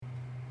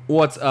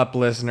What's up,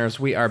 listeners?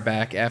 We are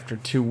back after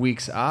 2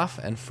 weeks off,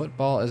 and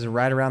football is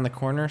right around the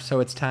corner, so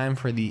it's time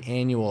for the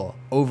annual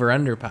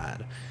Over-Under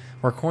Pod,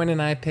 where Coyne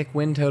and I pick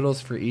win totals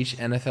for each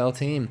NFL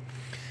team.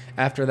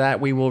 After that,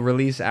 we will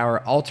release our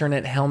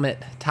alternate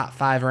helmet top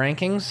 5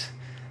 rankings.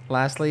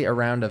 Lastly, a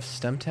round of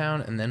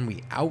Stumptown, and then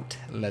we out.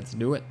 Let's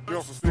do it.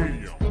 Nelson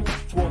Stadium,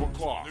 12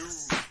 o'clock.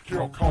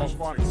 Carol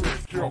Corresponding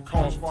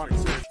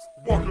says,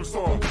 Walker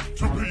Star,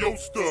 to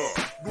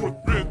Peosta,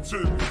 North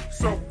Benton,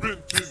 South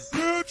Benton,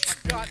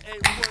 bitch. Got a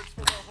words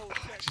for the whole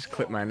I just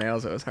clipped my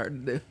nails. It was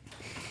hard to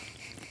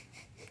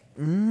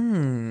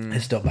do. I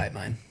still bite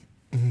mine.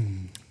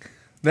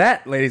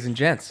 That, ladies and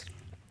gents,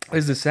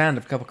 is the sound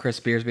of a couple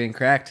crisp beers being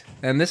cracked.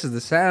 And this is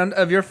the sound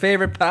of your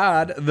favorite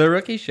pod, The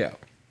Rookie Show.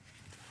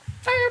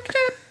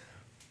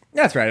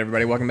 That's right,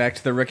 everybody. Welcome back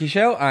to The Rookie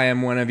Show. I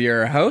am one of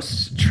your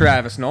hosts,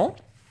 Travis Knoll.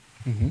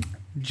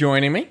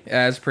 Joining me,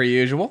 as per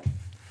usual,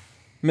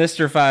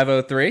 Mr.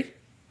 503.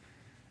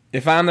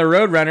 If I'm the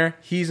Roadrunner,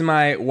 he's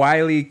my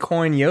wily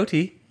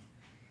coyote.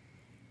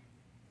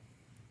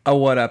 Oh,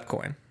 what up,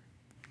 Coyne?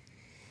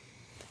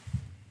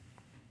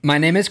 My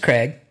name is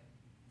Craig.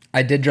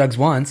 I did drugs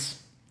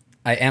once.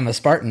 I am a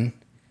Spartan.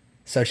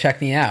 So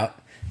check me out.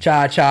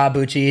 Cha-cha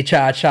Bucci,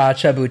 cha-cha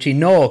chabuchi,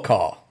 Knoll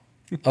call.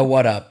 Oh,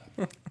 what up?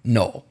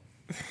 Knoll.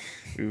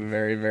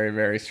 Very, very,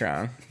 very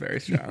strong. Very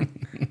strong.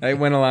 I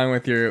went along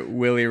with your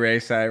Willie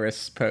Ray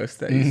Cyrus post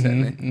that you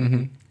sent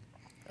me.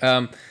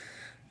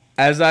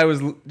 As I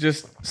was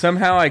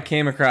somehow I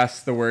came across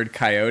the word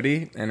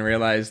coyote and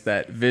realized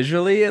that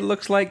visually it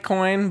looks like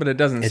Coyne, but it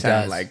doesn't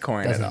sound like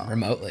Coyne at all.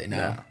 Remotely,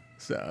 no.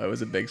 So it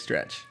was a big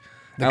stretch.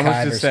 The I almost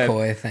Kai just versus said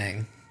Coy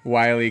thing.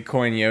 Wiley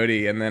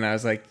Coyote, and then I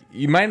was like,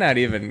 you might not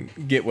even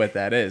get what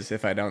that is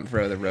if I don't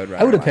throw the Roadrunner.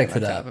 I would have line picked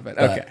on it top up. of it.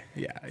 but- Okay,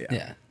 yeah.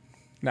 Yeah.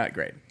 Not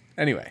great.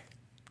 Anyway,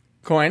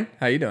 Coyne,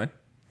 how you doing?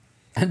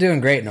 I'm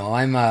doing great, Knoll.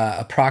 I'm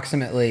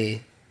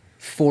approximately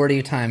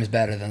 40 times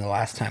better than the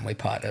last time we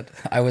potted.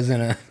 I was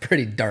in a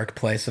pretty dark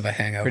place of a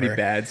hangover. Pretty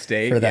bad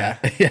state. For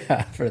that,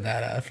 for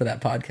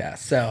that podcast.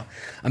 So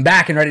I'm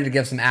back and ready to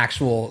give some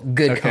actual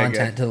good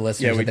content to the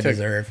listeners that they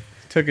deserve.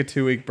 Took a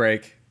 2-week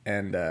break,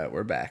 and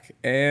we're back.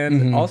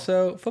 And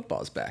also,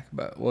 football's back,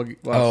 but we'll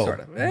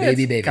sort of.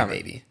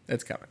 Baby.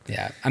 It's coming.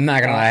 Yeah, I'm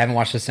not gonna lie. I haven't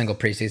watched a single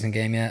preseason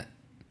game yet.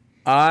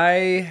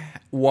 I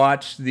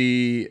watched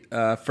the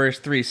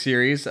first 3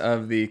 series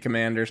of the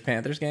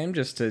Commanders-Panthers game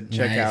just to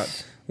check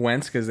out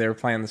Wentz because they were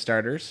playing the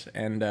starters.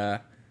 And,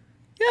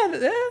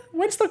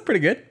 Wentz looked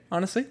pretty good,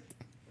 honestly.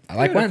 I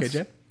like Wentz.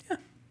 Okay, yeah,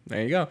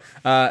 there you go.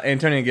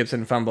 Antonio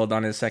Gibson fumbled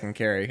on his second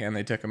carry, and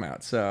they took him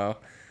out. So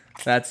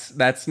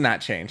that's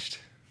not changed.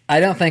 I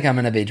don't think I'm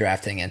going to be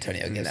drafting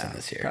Antonio Gibson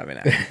this year. Probably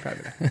not.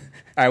 All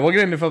right, we'll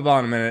get into football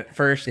in a minute.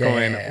 First,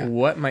 Coyne,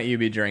 what might you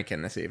be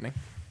drinking this evening?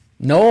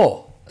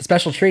 Knoll, a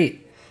special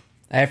treat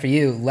I have for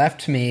you.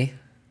 Left me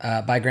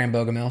by Graham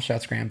Bogomil.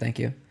 Shouts Graham, thank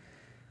you.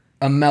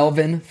 A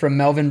Melvin from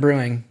Melvin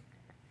Brewing.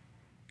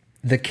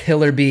 The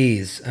Killer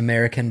Bees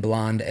American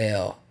Blonde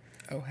Ale.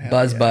 Oh, hell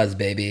Buzz, yeah. buzz,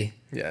 baby.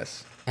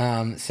 Yes.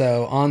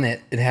 So on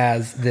it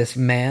has this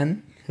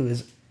man who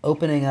is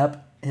opening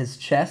up his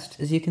chest,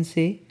 as you can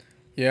see.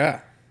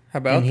 Yeah. How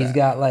about And that? he's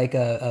got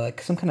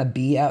like some kind of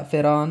bee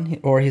outfit on,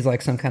 or he's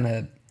like some kind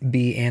of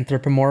bee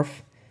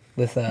anthropomorph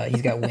with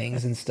he's got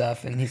wings and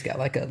stuff, and he's got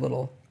like a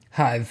little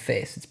hive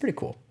face. It's pretty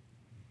cool.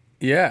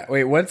 Yeah.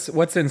 Wait,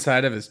 what's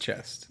inside of his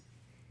chest?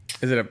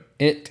 Is it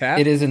a tap?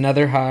 It is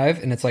another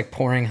hive, and it's like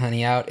pouring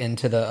honey out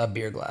into a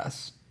beer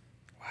glass.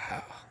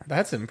 Wow.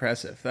 That's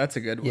impressive. That's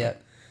a good one. Yeah.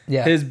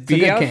 Yeah. His it's a bee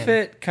good can.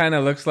 outfit kind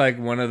of looks like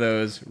one of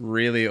those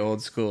really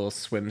old school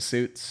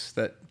swimsuits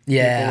that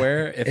Yeah, people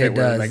wear. If it it were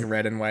does. like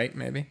red and white,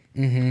 maybe.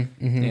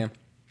 Mm-hmm. Yeah.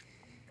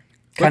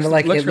 Kind of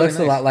like looks it really looks a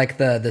nice. lot like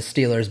the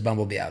Steelers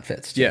Bumblebee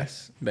outfits. Too.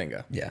 Yes.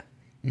 Bingo. Yeah.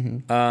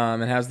 And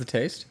how's the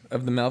taste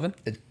of the Melvin?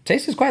 The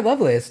taste is quite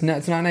lovely. It's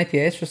not an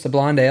IPA. It's just a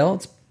blonde ale.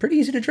 It's pretty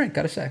easy to drink.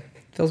 Gotta say,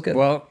 feels good.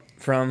 Well,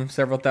 from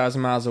several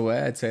thousand miles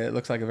away, I'd say it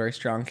looks like a very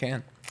strong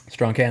can.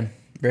 Strong can.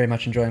 Very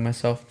much enjoying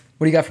myself.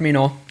 What do you got for me,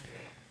 Noel?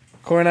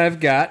 Coyne,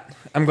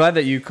 I'm glad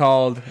that you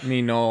called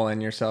me Knoll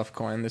and yourself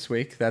Coyne this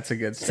week. That's a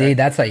good start. See,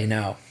 that's how you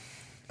know.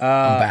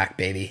 I'm back,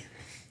 baby.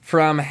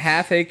 From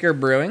Half Acre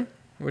Brewing,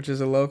 which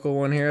is a local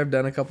one here I've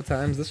done a couple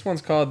times. This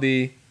one's called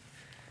the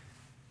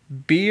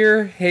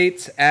Beer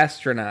Hates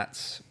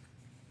Astronauts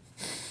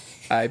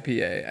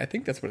IPA. I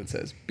think that's what it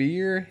says.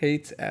 Beer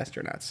Hates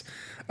Astronauts.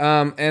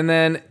 And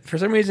then for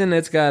some reason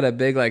it's got a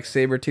big like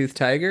saber-toothed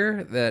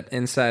tiger that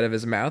inside of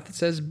his mouth it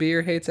says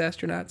Beer Hates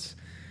Astronauts.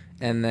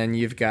 And then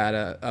you've got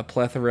a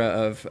plethora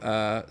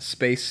of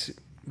space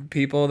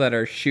people that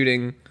are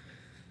shooting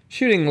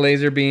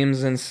laser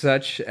beams and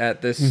such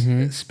at this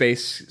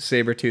space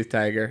saber-toothed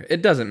tiger.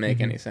 It doesn't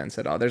make any sense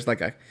at all. There's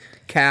like a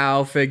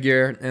cow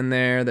figure in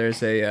there.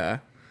 There's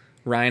a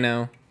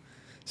rhino.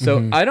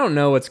 So I don't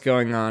know what's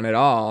going on at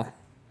all.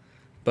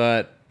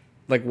 But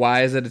like,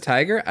 why is it a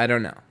tiger? I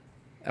don't know.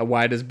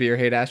 Why does beer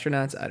hate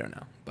astronauts? I don't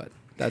know. But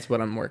that's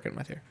what I'm working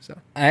with here. So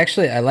I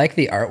like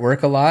the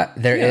artwork a lot.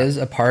 There is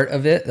a part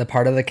of it, the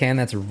part of the can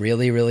that's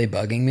really, really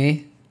bugging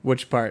me.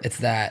 which part? It's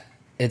that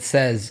it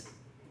says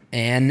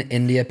an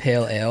India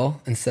Pale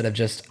Ale instead of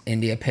just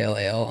India Pale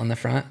Ale on the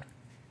front.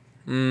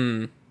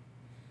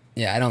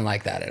 Yeah, I don't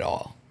like that at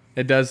all.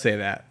 It does say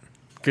that.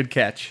 Good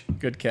catch.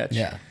 Good catch.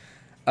 Yeah.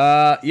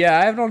 Yeah,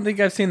 I don't think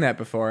I've seen that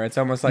before. It's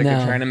almost like No.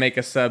 they're trying to make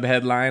a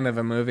sub-headline of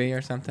a movie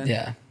or something.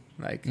 Yeah.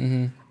 Like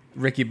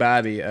Ricky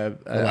Bobby, a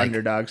Like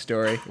underdog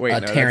story. Wait, a no,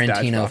 that's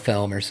Tarantino Dodgeball.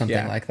 film or something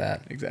Yeah, like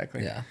that.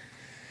 Exactly. Yeah.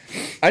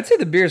 I'd say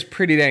the beer's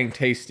pretty dang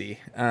tasty.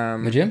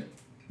 Would you?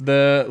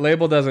 The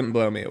label doesn't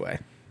blow me away.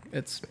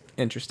 It's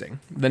interesting.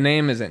 The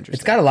name is interesting.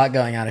 It's got a lot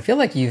going on. I feel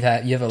like you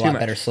have a lot much.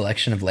 better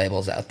selection of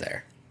labels out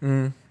there.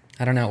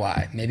 I don't know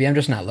why. Maybe I'm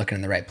just not looking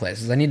in the right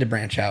places. I need to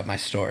branch out my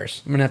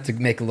stores. I'm gonna have to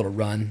make a little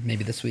run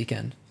maybe this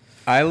weekend.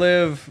 I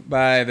live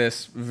by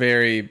this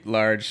very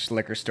large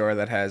liquor store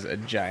that has a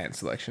giant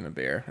selection of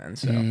beer, and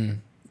so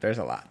there's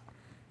a lot.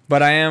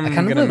 But I am kind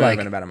going of to move like-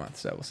 in about a month,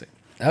 so we'll see.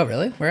 Oh,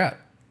 really? Where at?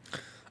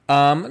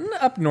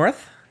 Up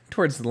north,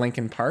 towards the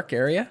Lincoln Park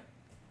area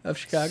of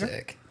Chicago.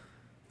 Sick.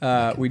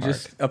 We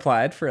just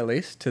applied for a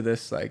lease to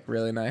this like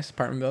really nice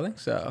apartment building,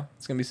 so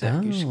it's gonna be sick.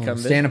 You should come Stay in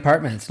visit. an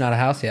apartment. It's not a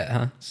house yet,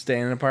 huh? Stay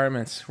in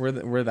apartments. We're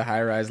the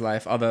high rise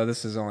life. Although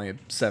this is only a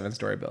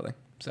 7-story building,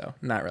 so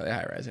not really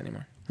high rise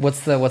anymore.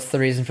 What's the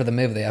reason for the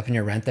move? Are they upping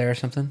your rent there or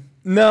something?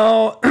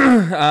 No,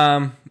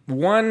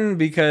 one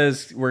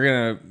because we're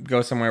gonna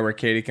go somewhere where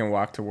Katie can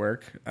walk to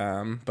work,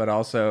 but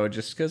also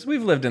just because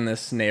we've lived in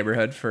this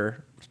neighborhood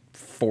for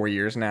 4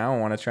 years now. I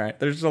want to try.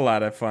 There's a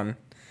lot of fun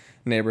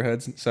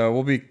neighborhoods, so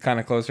we'll be kind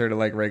of closer to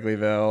like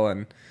Wrigleyville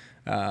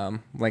and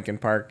Lincoln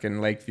Park and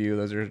Lakeview.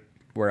 Those are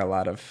where a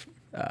lot of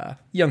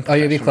young. Oh,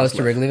 you'll be close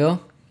to live. Wrigleyville?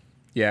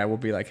 Yeah, we'll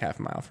be like half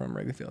a mile from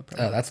Wrigleyville.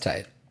 Probably. Oh, that's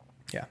tight.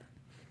 Yeah.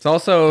 It's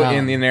also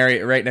in an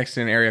area right next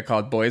to an area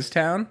called Boys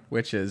Town,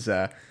 which is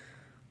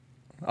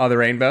all the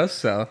rainbows.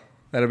 So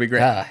that'll be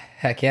great. Ah,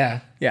 heck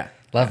yeah. Yeah.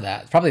 Love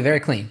that. It's probably very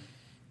clean.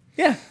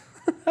 Yeah.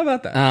 How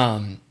about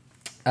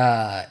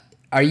that?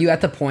 Are you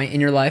at the point in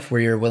your life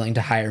where you're willing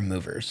to hire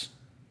movers?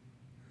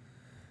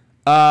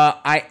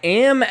 I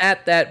am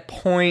at that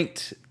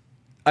point.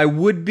 I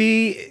would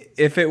be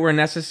if it were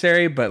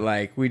necessary, but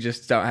like we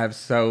just don't have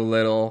so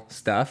little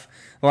stuff.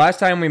 The last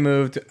time we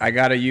moved, I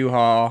got a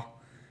U-Haul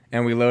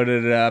and we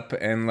loaded it up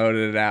and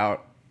loaded it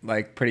out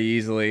like pretty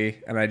easily,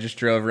 and I just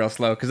drove real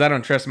slow because I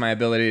don't trust my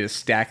ability to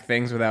stack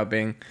things without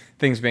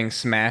things being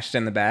smashed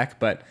in the back.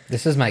 But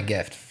This is my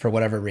gift for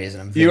whatever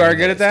reason. I'm You very are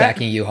good at that?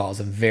 Stacking U-Hauls.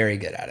 I'm very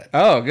good at it.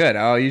 oh, good.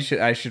 Oh,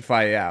 I should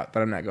fly you out,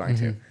 but I'm not going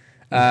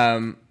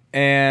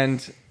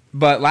to.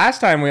 But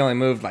last time we only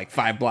moved like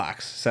 5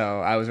 blocks, so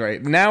I was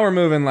right. Now we're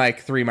moving like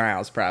 3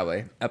 miles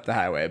probably up the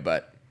highway,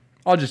 but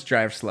I'll just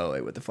drive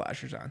slowly with the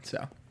flashers on.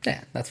 So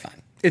Yeah, that's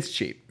fine. it's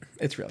cheap.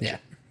 It's real Yeah. cheap.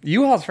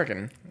 U-Haul's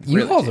freaking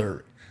really U-Hauls cheap.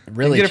 are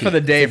really You get it cheap. for the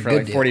day It's a for good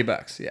like deal.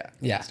 $40. Yeah.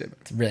 Yeah, Let's do it.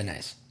 it's really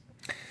nice.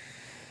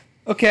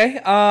 Okay.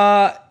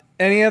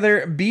 Any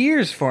other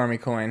beers for me,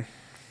 Coyne?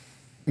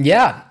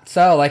 Yeah.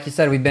 So, like you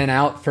said, we've been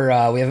out for,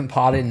 we haven't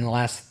potted in the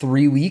last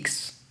 3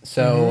 weeks.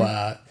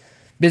 So,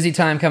 busy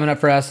time coming up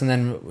for us. And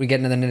then we get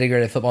into the nitty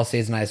gritty of football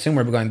season. I assume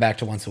we're going back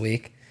to once a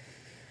week.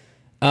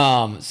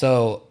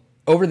 So,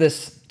 over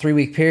this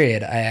 3-week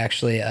period, I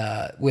actually,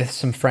 with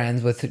some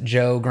friends, with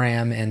Joe,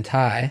 Graham, and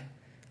Ty,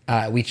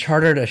 we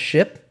chartered a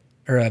ship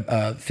or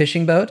a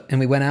fishing boat, and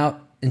we went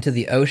out into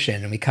the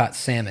ocean and we caught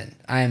salmon.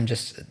 I am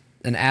just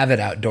an avid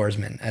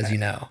outdoorsman, as you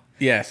know.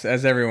 Yes,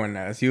 as everyone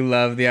knows, you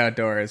love the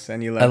outdoors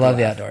and you love. I love to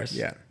the laugh. outdoors.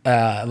 Yeah.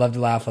 I love to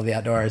laugh, love the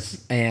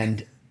outdoors.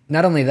 And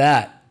not only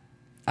that,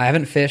 I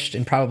haven't fished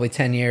in probably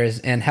 10 years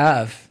and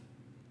have,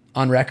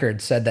 on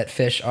record, said that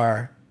fish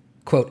are,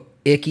 quote,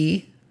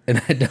 icky,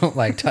 and I don't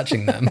like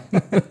touching them.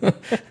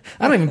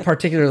 I don't even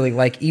particularly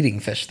like eating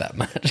fish that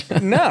much.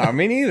 No,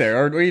 me neither.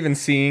 Or even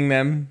seeing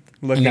them,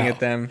 looking No. at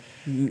them,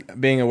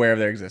 being aware of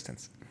their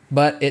existence.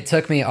 But it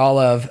took me all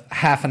of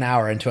half an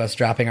hour into us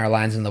dropping our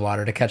lines in the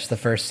water to catch the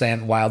first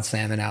wild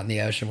salmon out in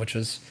the ocean, which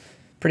was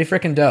pretty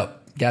freaking dope,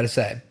 gotta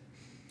say.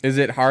 Is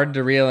it hard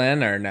to reel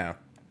in or no?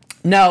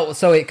 No,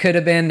 so it could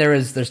have been,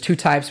 there's 2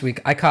 types.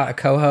 I caught a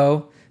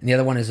coho, and the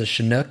other one is a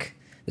chinook.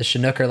 The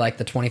chinook are like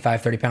the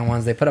 25, 30-pound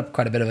ones. They put up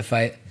quite a bit of a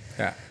fight.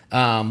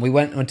 Yeah. We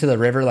went to the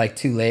river like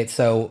too late,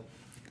 so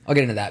I'll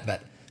get into that.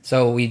 But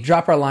so we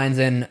drop our lines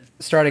in.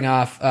 Starting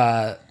off,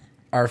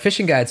 our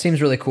fishing guide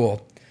seems really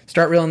cool.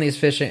 Start reeling these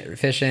fish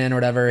in or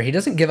whatever. He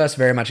doesn't give us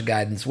very much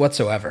guidance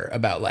whatsoever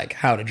about like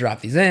how to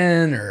drop these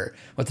in or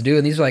what to do.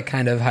 And these are like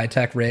kind of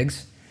high-tech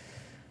rigs.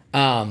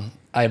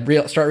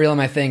 Start reeling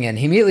my thing in.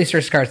 He immediately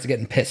starts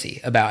getting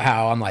pissy about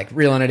how I'm like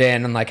reeling it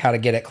in and like how to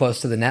get it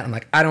close to the net. I'm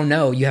like, I don't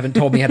know. You haven't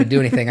told me how to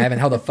do anything. I haven't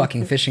held a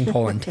fucking fishing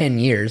pole in 10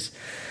 years.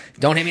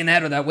 Don't hit me in the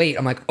head with that weight.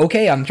 I'm like,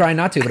 okay, I'm trying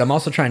not to, but I'm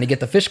also trying to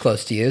get the fish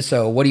close to you.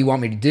 So what do you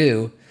want me to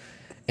do?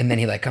 And then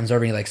he like comes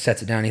over and he like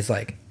sets it down. He's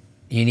like,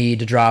 you need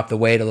to drop the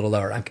weight a little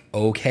lower. I'm like,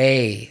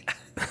 okay.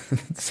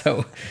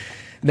 So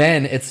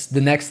then it's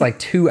the next like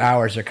 2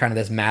 hours are kind of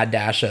this mad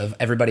dash of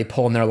everybody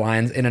pulling their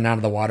lines in and out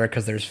of the water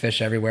because there's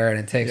fish everywhere. And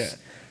it takes,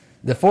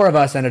 the 4 of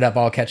us ended up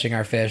all catching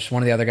our fish.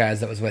 One of the other guys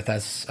that was with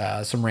us,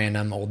 some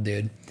random old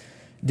dude,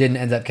 Didn't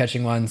end up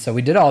catching one. So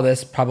we did all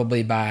this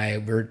probably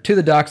we're to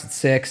the docks at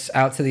 6,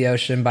 out to the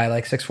ocean by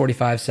like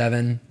 6:45,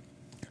 7.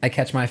 I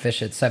catch my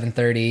fish at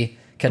 7:30,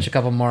 catch a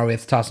couple more. We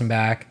have to toss them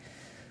back.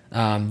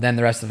 Then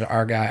the rest of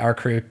our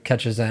crew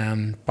catches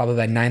them probably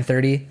by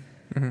 9:30.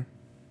 Mm-hmm.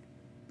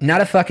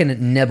 Not a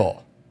fucking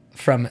nibble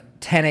from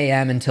 10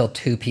 a.m. until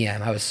 2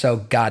 p.m. I was so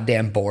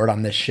goddamn bored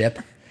on this ship.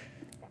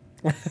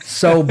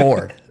 So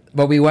bored.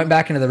 But we went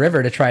back into the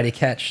river to try to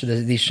catch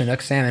these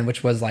Chinook salmon,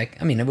 which was like,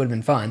 I mean, it would have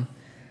been fun.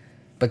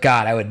 But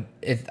God,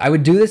 I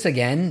would do this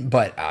again,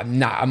 but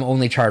I'm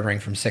only chartering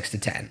from 6 to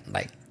 10.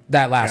 Like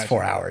that last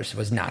 4 hours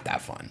was not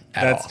that fun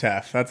at all. That's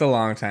tough. That's a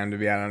long time to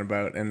be out on a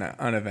boat in an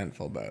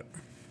uneventful boat.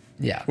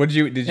 Yeah.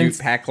 Did you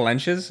pack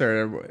lunches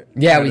or?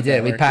 Yeah, we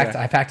did.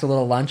 I packed a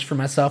little lunch for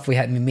myself. We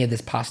made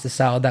this pasta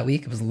salad that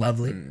week. It was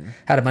lovely.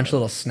 Had a bunch of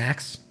little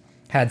snacks.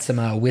 Had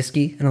some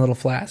whiskey in a little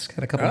flask.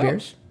 Had a couple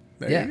beers.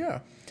 There you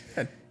go.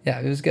 Good. Yeah,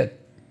 it was good.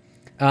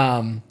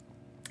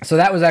 So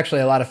that was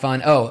actually a lot of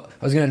fun. Oh,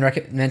 I was going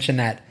to mention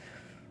that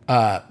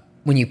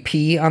when you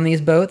pee on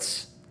these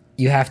boats,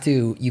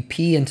 you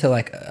pee into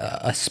like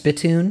a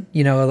spittoon,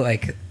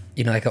 like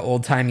an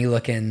old timey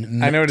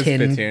looking. I know what a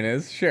spittoon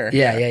is. Sure.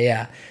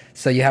 Yeah.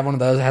 So you have one of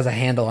those that has a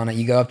handle on it.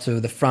 You go up to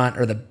the front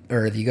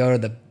or you go to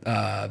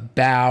the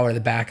bow or the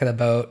back of the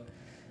boat.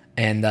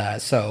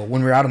 And so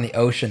when we were out on the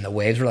ocean, the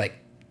waves were like,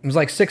 it was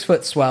like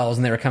 6-foot swells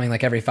and they were coming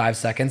like every 5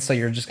 seconds. So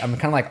I'm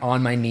kind of like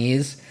on my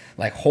knees,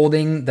 like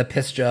holding the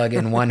piss jug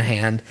in one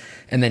hand.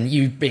 And then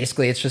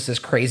it's just this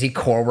crazy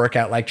core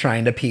workout, like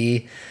trying to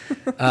pee.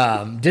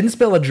 Didn't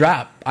spill a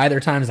drop either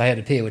times I had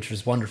to pee, which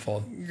was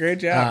wonderful. Great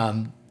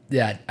job.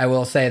 Yeah, I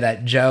will say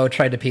that Joe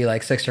tried to pee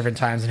like 6 different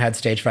times and had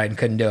stage fright and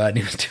couldn't do it. And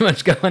there was too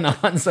much going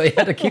on. So he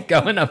had to keep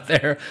going up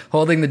there,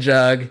 holding the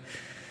jug,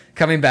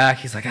 coming back.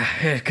 He's like,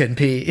 I couldn't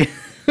pee.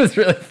 It was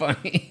really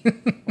funny.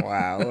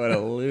 Wow, what a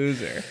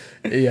loser.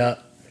 Yeah.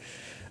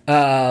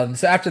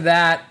 So after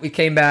that, we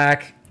came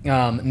back,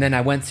 and then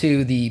I went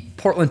to the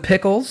Portland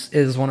Pickles,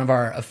 is one of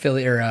our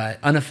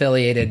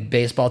unaffiliated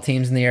baseball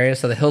teams in the area.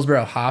 So the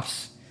Hillsboro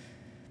Hops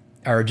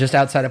are just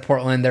outside of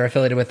Portland. They're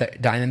affiliated with the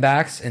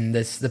Diamondbacks, and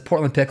the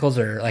Portland Pickles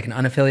are like an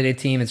unaffiliated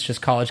team. It's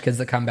just college kids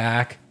that come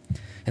back,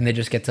 and they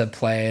just get to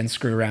play and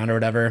screw around or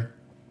whatever.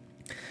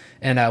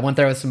 And I went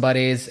there with some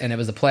buddies, and it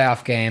was a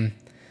playoff game.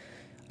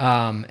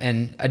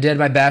 And I did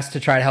my best to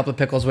try to help the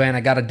Pickles win.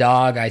 I got a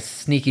dog. I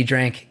sneaky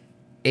drank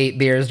 8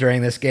 beers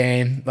during this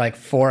game, like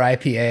 4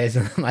 IPAs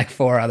and like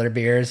 4 other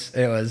beers.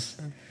 It was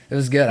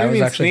good. I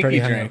was actually pretty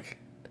hungover.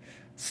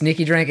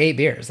 Sneaky drank 8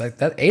 beers. Like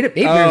that 8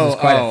 beers was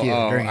quite a few.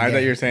 During I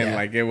thought you were saying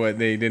like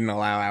they didn't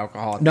allow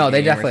alcohol. No,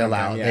 they definitely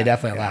allow. Yeah, they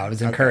definitely allow. It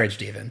was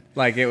encouraged even.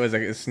 Like it was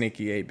a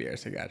sneaky 8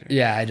 beers. I got you.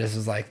 Yeah, I just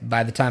was like,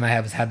 by the time I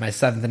had my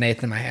 7th and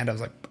 8th in my hand, I was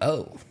like,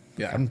 oh,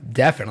 yeah, I'm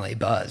definitely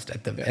buzzed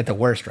at the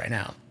worst right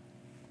now.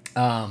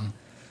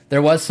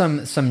 There was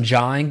some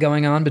jawing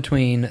going on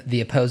between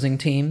the opposing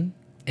team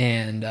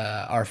and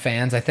our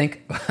fans. I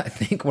think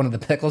one of the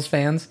Pickles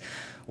fans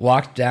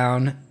walked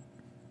down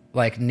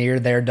like near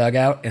their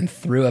dugout and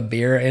threw a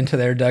beer into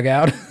their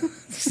dugout.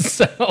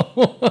 So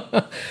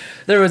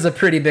there was a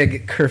pretty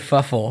big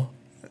kerfuffle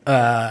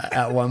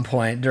at one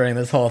point during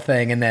this whole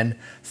thing, and then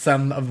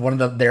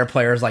one of their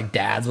players, like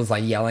dads, was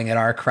like yelling at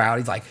our crowd.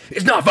 He's like,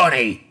 "It's not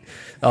funny."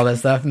 All that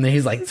stuff, and then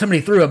he's like, somebody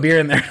threw a beer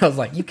in there. I was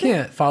like, you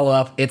can't follow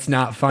up "it's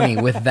not funny"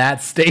 with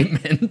that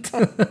statement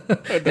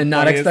and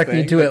not expect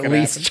me to at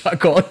least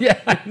chuckle. Yeah,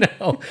 I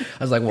know.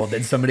 I was like, well,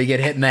 did somebody get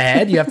hit in the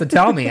head? You have to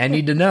tell me. I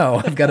need to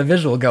know. I've got a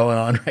visual going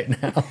on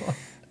right now.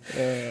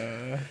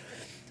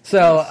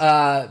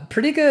 So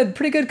pretty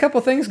good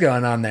couple things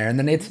going on there, and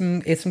then ate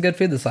some good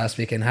food this last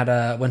weekend.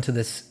 Went to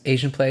this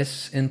Asian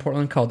place in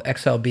Portland called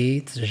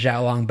XLB. It's a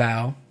Xiaolong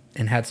Bao,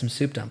 and had some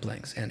soup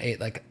dumplings and ate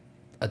like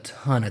a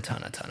ton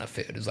of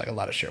food. It was like a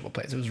lot of shareable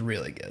plates. It was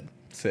really good.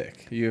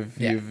 Sick.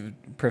 You've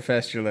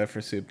professed your love for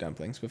soup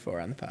dumplings before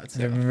on the pod. So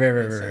they're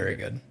very, very, very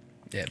good.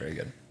 Yeah, very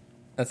good.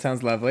 That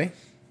sounds lovely.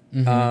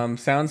 Mm-hmm.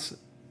 Sounds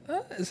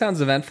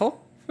eventful.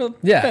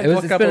 Yeah,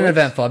 it's been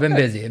eventful. I've been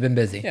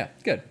busy. Yeah,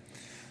 good.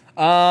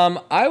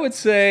 I would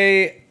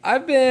say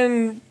I've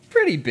been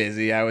pretty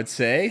busy. I would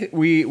say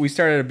we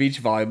started a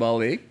beach volleyball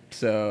league,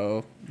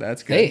 so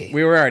that's good. Hey.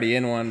 We were already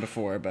in one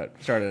before, but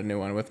started a new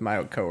one with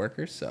my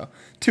coworkers. So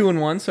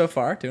 2-1 so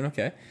far, doing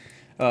okay.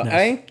 Nice. I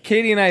think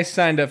Katie and I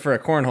signed up for a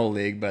cornhole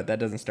league, but that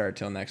doesn't start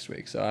till next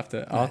week. So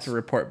I'll have to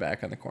report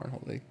back on the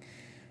cornhole league.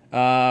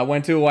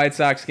 Went to a White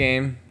Sox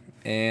game,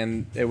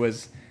 and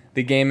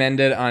the game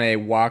ended on a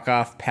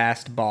walk-off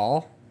passed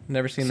ball.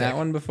 Never seen that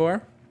one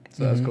before,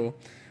 so that was cool.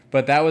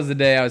 But that was the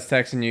day I was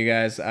texting you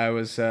guys. I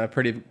was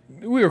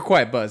we were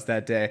quite buzzed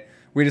that day.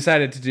 We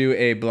decided to do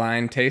a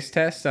blind taste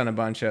test on a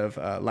bunch of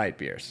light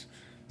beers.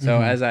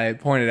 So as I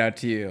pointed out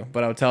to you,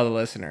 but I'll tell the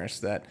listeners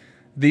that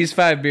these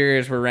 5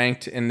 beers were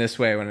ranked in this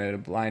way when I did a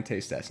blind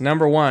taste test.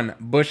 Number 1,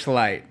 Busch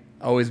Light.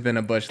 Always been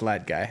a Busch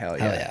Light guy. Hell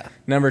yeah.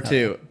 Number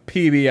 2,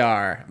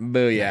 PBR.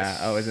 Booyah.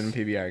 Nice. Always been a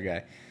PBR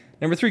guy.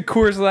 Number 3,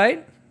 Coors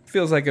Light.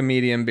 Feels like a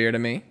medium beer to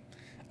me.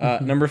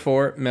 Number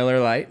 4, Miller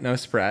Lite. No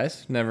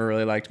surprise. Never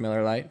really liked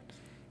Miller Lite.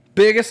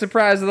 Biggest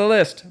surprise of the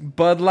list,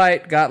 Bud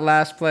Light got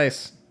last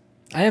place.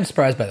 I am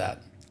surprised by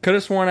that. Could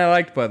have sworn I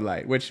liked Bud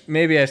Light, which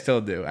maybe I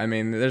still do. I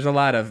mean, there's a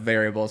lot of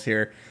variables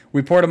here.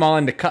 We poured them all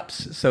into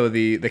cups, so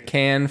the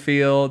can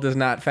feel does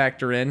not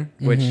factor in,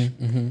 which,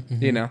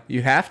 you know,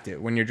 you have to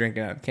when you're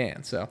drinking out of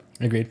can. So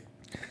Agreed.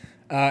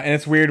 And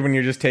it's weird when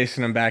you're just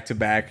tasting them back to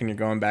back and you're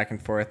going back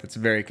and forth. It's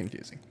very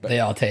confusing. But They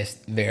all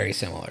taste very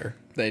similar.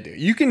 they do.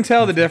 You can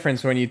tell the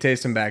difference when you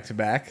taste them back to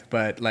back,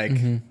 but, like,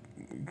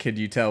 could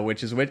you tell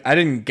which is which? I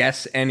didn't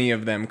guess any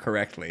of them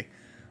correctly.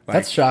 Like,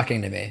 That's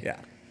shocking to me. yeah.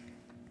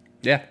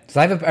 Yeah. Because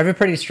I have a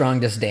pretty strong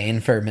disdain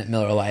for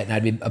Miller Lite, and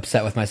I'd be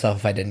upset with myself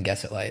if I didn't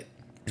guess it light.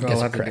 Well, Guess we'll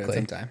it have to do it correctly.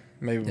 sometime.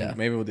 Maybe, Yeah.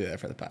 maybe we'll do that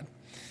for the pod.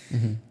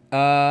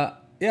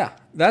 Yeah,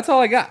 that's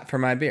all I got for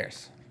my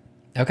beers.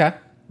 Okay.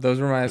 Those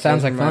were my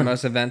Sounds like my fun.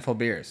 most eventful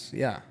beers.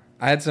 Yeah,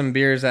 I had some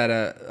beers at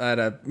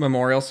a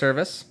memorial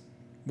service,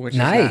 which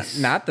Nice.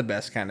 is not the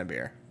best kind of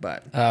beer,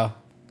 but Oh,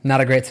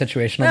 not a great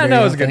situational no, beer. no,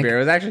 you it was a don't good think? beer. It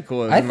was actually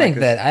cool. It was I in, think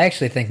like, this- I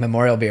actually think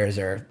memorial beers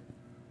are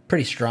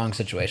pretty strong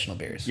situational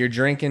beers. you're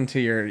drinking to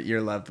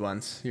your loved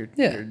ones. You're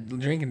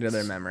drinking to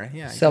their memory.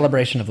 Yeah,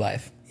 Celebration of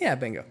life. yeah,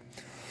 bingo.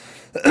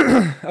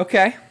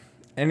 Okay,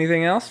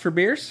 anything else for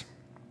beers?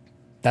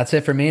 That's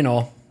it for me,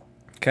 Noel.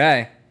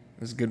 Okay.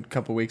 It was a good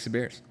couple weeks of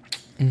beers.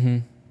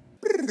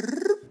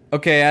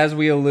 Okay, as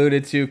we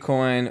alluded to,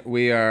 Coyne,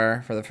 we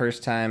are, for the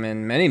first time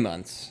in many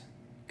months,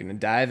 going to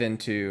dive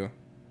into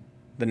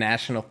the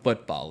National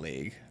Football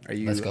League. Are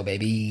you Let's go,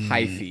 baby.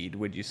 high feed,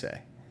 would you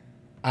say?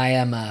 I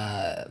am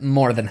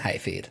more than high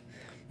feed.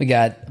 We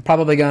got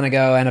probably going to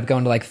end up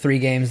going to like 3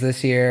 games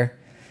this year.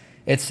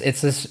 It's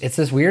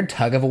this weird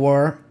tug of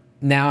war.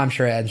 Now I'm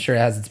sure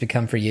as it's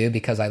become for you,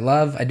 because I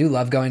do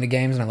love going to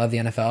games and I love the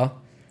NFL.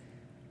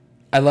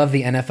 I love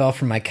the NFL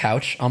from my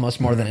couch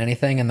almost more than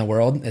anything in the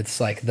world. It's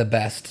like the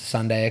best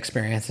Sunday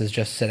experience is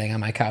just sitting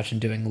on my couch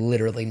and doing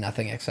literally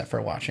nothing except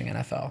for watching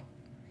NFL.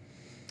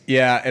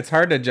 Yeah, it's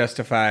hard to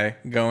justify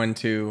going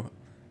to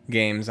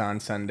games on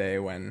Sunday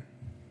when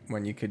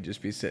you could just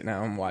be sitting at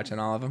home watching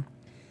all of them.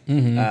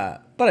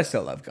 But I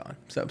still love going,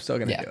 so I'm still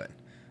going to Yeah. do it.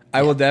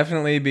 I will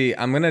definitely be.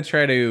 I'm going to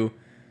try to.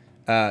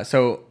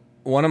 So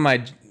one of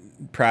my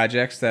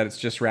projects that it's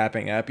just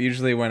wrapping up.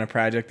 Usually, when a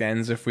project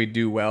ends, if we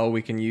do well,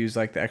 we can use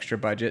like the extra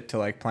budget to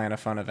like plan a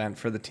fun event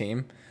for the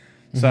team.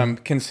 So I'm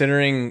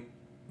considering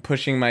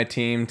pushing my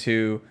team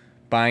to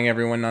buying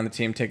everyone on the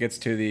team tickets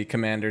to the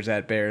Commanders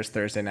at Bears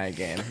Thursday night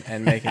game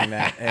and making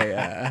that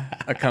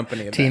a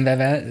company event. Team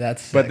event,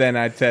 that's But sick. then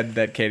I said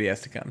that Katie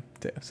has to come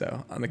too,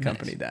 so on the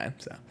company dime.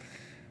 So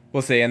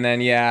we'll see. And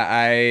then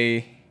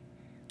I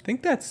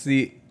think that's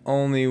the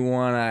only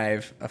one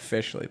I've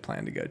officially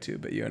planned to go to.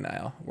 But you and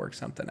I'll work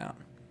something out.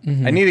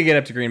 I need to get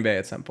up to Green Bay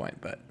at some point,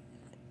 but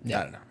I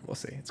don't know. We'll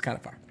see. It's kind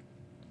of far.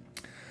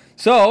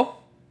 So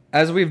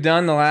as we've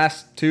done the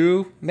last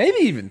 2, maybe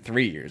even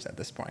 3 years at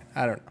this point,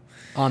 I don't know.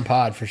 On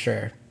pod for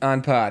sure.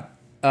 On pod,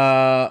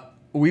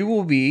 we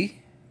will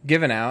be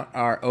giving out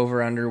our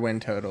over/under win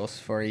totals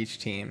for each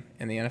team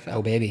in the NFL.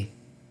 Oh baby.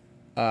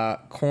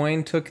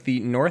 Coyne took the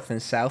North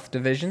and South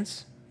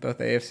divisions, both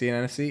AFC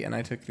and NFC, and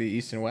I took the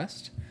East and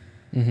West.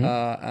 And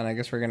I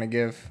guess we're going to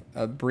give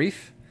a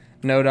brief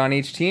note on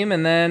each team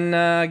and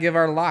then give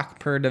our lock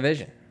per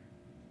division.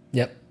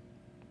 Yep.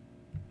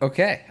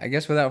 Okay, I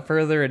guess without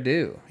further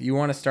ado, you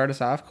want to start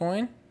us off,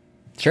 Coyne?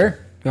 Sure.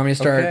 You want me to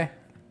start Okay.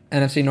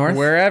 NFC North?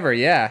 Wherever,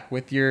 yeah,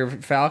 with your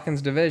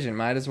Falcons division,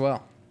 might as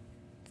well.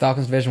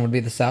 Falcons division would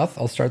be the South.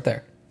 I'll start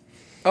there.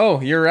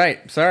 Oh, you're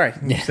right. Sorry.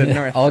 You said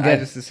North. All I good.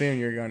 just assumed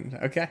you were going.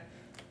 Okay.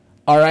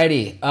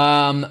 Alrighty.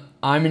 I'm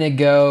gonna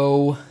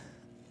go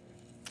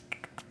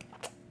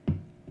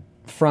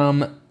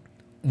from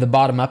the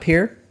bottom up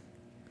here.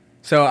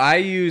 So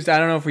I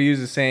don't know if we use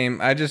the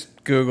same. I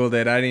just Googled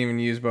it. I didn't even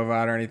use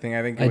Bovada or anything.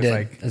 I think it I was did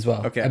like. as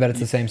well. Okay. I bet it's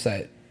the same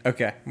site.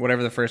 Okay.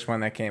 Whatever the first one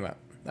that came up.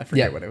 I Yeah.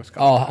 forget what it was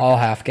called. All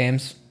half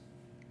games.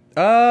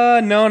 No,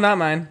 not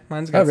mine.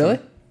 Mine's got Oh, really?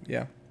 some-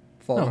 yeah.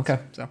 Full Oh, ones.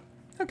 okay. So,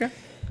 okay.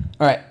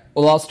 All right.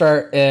 Well, I'll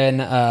start in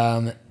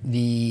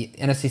the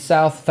NFC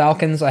South.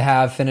 Falcons, I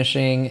have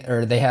finishing,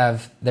 or they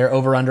have their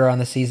over under on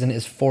the season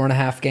is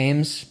 4.5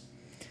 games.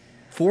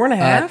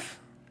 4.5?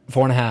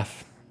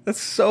 4.5.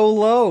 That's so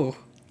low.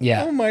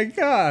 Yeah. Oh my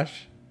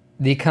gosh.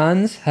 The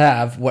Cons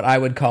have what I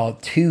would call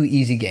 2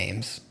 easy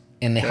games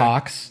in the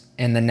Hawks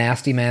and the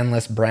nasty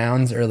manless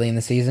Browns early in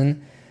the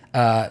season.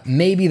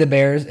 Maybe the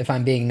Bears, if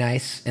I'm being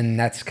nice, and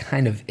that's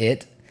kind of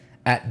it.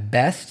 At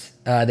best,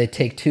 they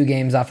take 2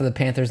 games off of the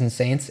Panthers and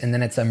Saints, and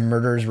then it's a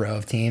murderer's row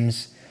of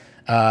teams.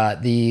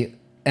 The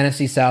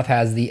NFC South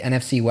has the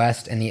NFC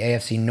West and the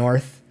AFC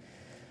North.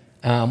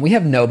 We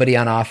have nobody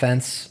on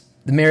offense.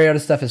 The Mariota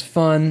stuff is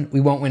fun.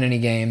 We won't win any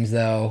games,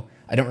 though.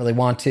 I don't really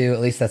want to. At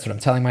least that's what I'm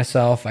telling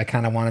myself. I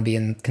kind of want to be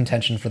in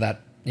contention for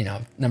that,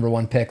 number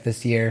 1 pick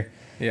this year.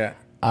 Yeah.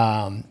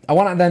 I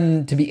want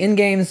them to be in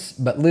games,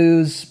 but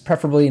lose,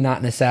 preferably not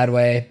in a sad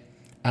way.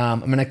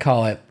 I'm going to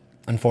call it,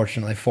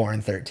 unfortunately,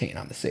 4-13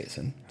 on the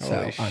season.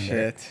 Holy so under.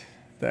 shit.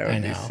 That I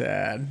would be know.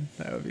 sad.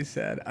 That would be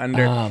sad.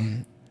 Under.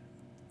 Um,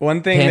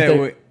 One thing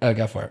Panther, that oh,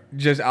 go for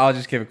it. I'll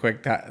just give a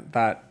quick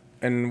thought.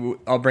 and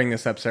I'll bring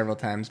this up several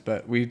times,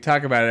 but we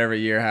talk about it every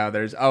year how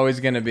there's always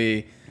going to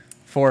be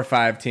 4 or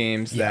 5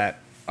 teams that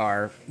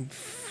are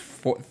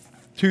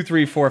 2,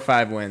 3, 4,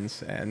 5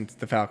 wins, and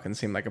the Falcons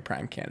seem like a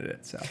prime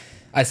candidate. So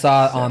I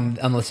saw on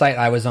the site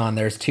I was on,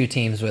 there's 2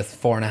 teams with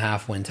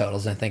 4.5 win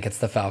totals. I think it's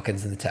the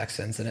Falcons and the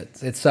Texans, and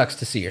it sucks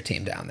to see your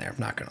team down there. I'm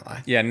not gonna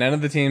lie. Yeah, none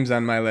of the teams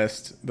on my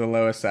list. The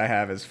lowest I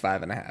have is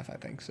 5.5. I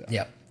think so.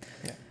 Yep.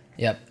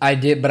 Yep, I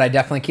did, but I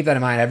definitely keep that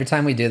in mind. Every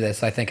time we do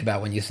this, I think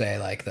about when you say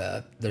like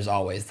there's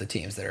always the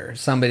teams that are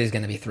somebody's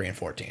going to be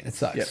 3-14. It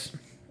sucks.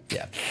 Yep.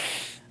 Yeah.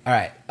 All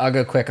right, I'll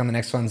go quick on the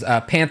next ones.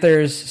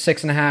 Panthers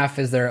 6.5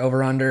 is their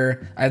over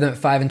under. I have them at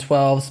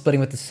 5-12, splitting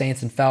with the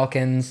Saints and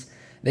Falcons.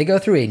 They go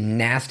through a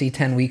nasty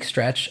 10-week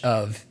stretch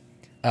of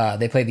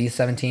they play these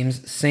 7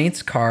 teams: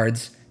 Saints,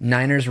 Cards,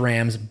 Niners,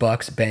 Rams,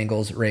 Bucks,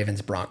 Bengals,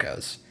 Ravens,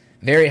 Broncos.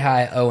 Very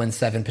high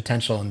 0-7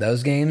 potential in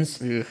those games.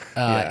 And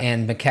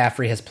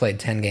McCaffrey has played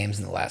 10 games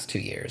in the last 2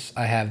 years.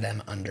 I have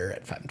them under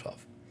at 5-12.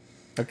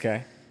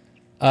 Okay.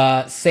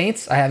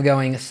 Saints, I have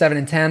going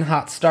 7-10,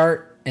 hot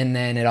start, and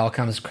then it all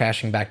comes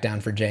crashing back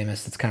down for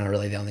Jameis. That's kind of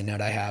really the only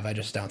note I have. I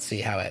just don't see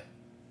how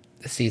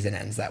the season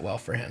ends that well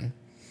for him.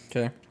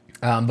 Okay.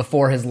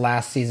 Before his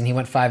last season, he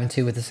went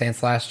 5-2 with the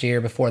Saints last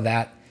year. Before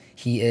that,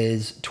 he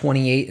is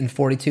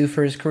 28-42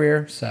 for his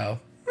career. So,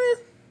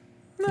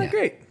 Not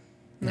great.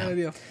 Not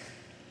ideal.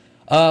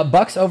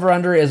 Bucks over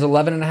under is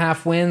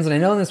 11.5 wins, and I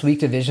know in this weak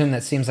division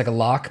that seems like a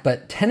lock,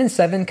 but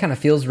 10-7 kind of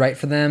feels right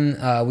for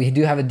them. We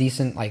do have a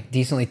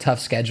decently tough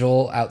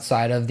schedule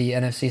outside of the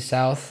NFC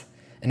South,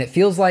 and it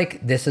feels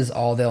like this is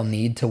all they'll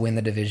need to win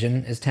the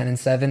division is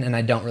 10-7, and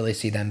I don't really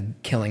see them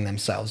killing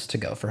themselves to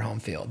go for home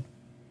field.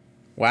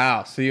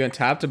 Wow, so you went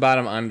top to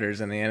bottom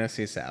unders in the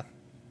NFC South.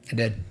 I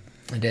did,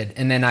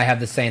 and then I have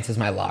the Saints as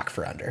my lock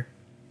for under.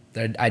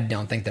 I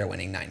don't think they're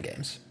winning 9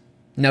 games.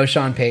 No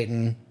Sean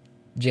Payton.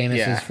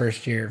 Jameis's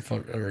first year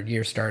or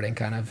year starting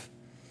kind of.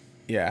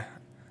 Yeah.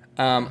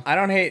 I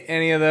don't hate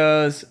any of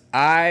those.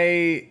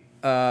 I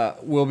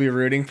will be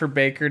rooting for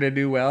Baker to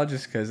do well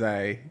just because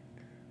I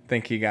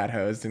think he got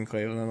hosed in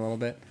Cleveland a little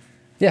bit.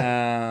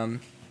 Yeah.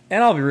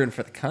 And I'll be rooting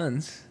for the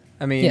Cuns.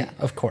 I mean, yeah,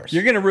 of course.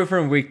 You're going to root for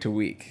him week to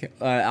week.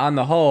 On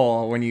the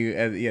whole, when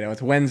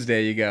it's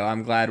Wednesday, you go,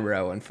 I'm glad we're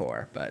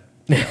 0-4. But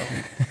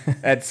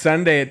at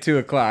Sunday at 2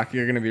 o'clock,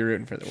 you're going to be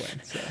rooting for the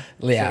win. So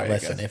yeah,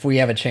 listen, if we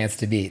have a chance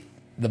to beat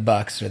the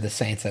Bucks or the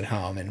Saints at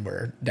home and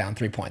we're down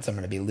 3 points, I'm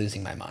going to be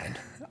losing my mind.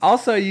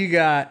 Also, you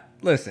got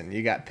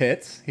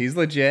Pitts. He's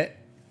legit.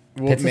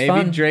 Pitts maybe is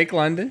fun. Drake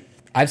London.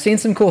 I've seen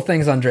some cool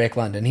things on Drake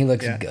London. He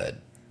looks good.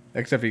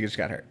 Except he just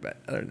got hurt, but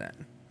other than that.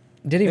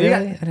 Did he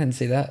really? I didn't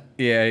see that.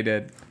 Yeah, he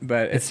did.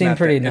 But it seemed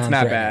pretty it's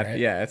not bad. right?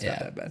 Yeah, it's not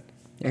that bad.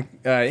 Yeah.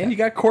 And you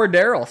got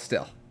Cordero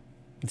still.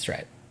 That's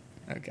right.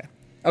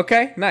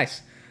 Okay,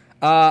 nice.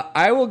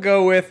 I will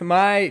go with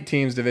my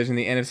team's division,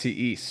 the NFC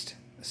East.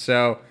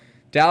 So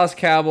Dallas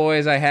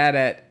Cowboys I had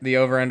at the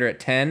over-under at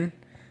 10.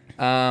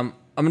 I'm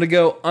going to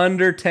go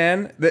under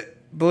 10.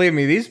 Believe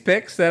me, these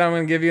picks that I'm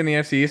going to give you in the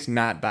NFC East,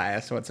 not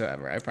biased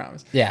whatsoever, I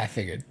promise. Yeah, I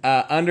figured.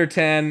 Under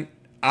 10.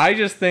 I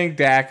just think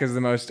Dak is the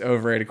most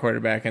overrated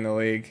quarterback in the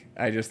league.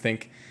 I just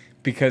think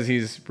because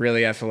he's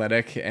really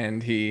athletic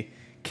and he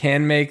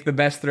can make the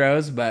best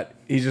throws, but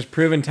he's just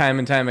proven time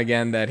and time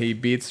again that he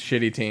beats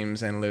shitty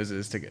teams and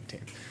loses to good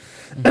teams.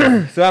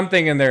 So I'm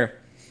thinking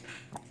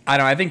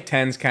I think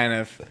 10's kind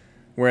of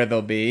where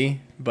they'll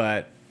be,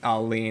 but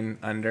I'll lean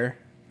under.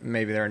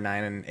 Maybe they're a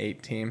 9-8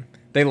 team.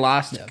 They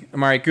lost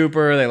Amari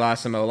Cooper. They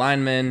lost some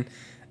O-linemen.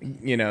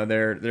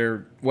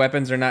 Their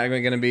weapons are not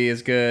going to be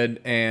as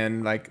good.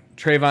 And like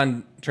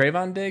Trayvon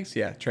Diggs?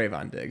 Yeah,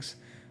 Trayvon Diggs.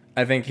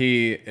 I think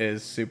he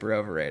is super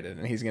overrated,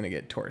 and he's going to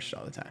get torched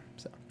all the time.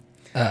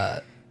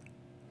 So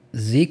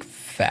Zeke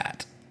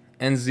fat.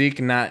 And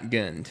Zeke not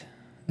good.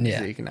 Yeah.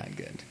 Zeke not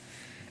good.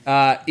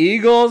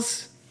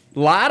 Eagles, a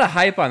lot of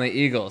hype on the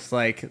Eagles.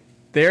 Like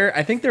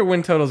I think their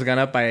win total's gone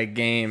up by a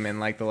game in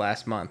like the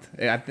last month.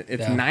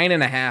 It's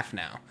 9.5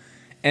 now.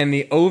 And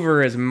the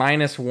over is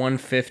minus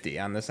 150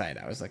 on the site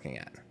I was looking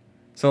at.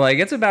 So, like,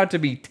 it's about to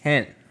be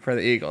 10 for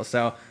the Eagles.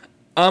 So,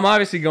 I'm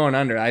obviously going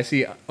under. I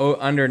see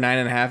under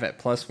 9.5 at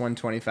plus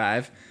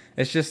 125.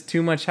 It's just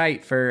too much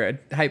hype for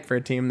a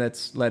team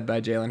that's led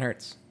by Jalen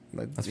Hurts.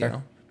 That's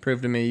fair.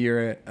 Prove to me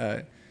you're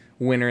a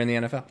winner in the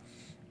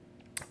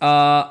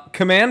NFL.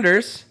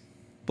 Commanders,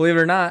 believe it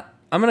or not,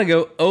 I'm going to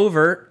go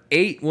over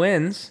 8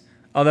 wins.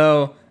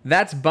 Although,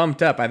 that's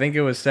bumped up. I think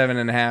it was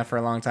 7.5 for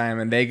a long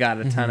time, and they got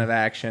a ton of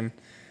action.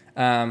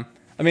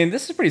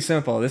 This is pretty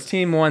simple. This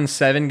team won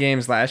 7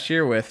 games last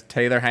year with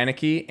Taylor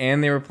Heineke,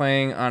 and they were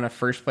playing on a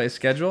first-place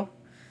schedule.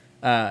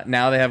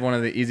 Now they have one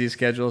of the easiest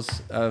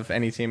schedules of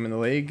any team in the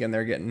league, and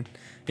they're getting,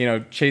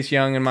 Chase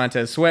Young and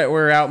Montez Sweat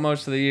were out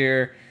most of the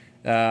year.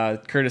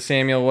 Curtis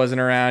Samuel wasn't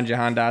around.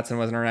 Jahan Dotson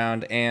wasn't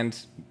around. And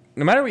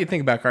no matter what you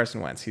think about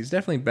Carson Wentz, he's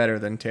definitely better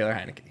than Taylor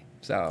Heineke.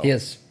 So he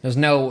is. There's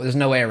no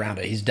way around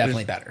it. He's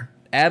definitely better.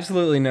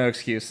 Absolutely no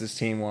excuse this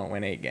team won't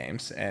win 8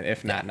 games, and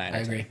if not 9 or 10.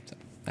 I agree.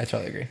 I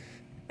totally agree.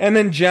 And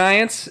then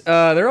Giants,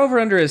 their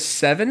over-under is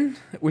 7,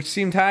 which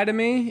seemed high to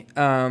me.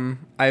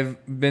 I've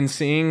been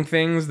seeing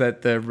things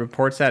that the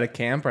reports out of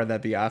camp are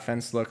that the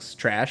offense looks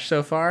trash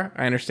so far.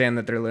 I understand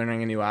that they're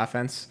learning a new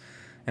offense,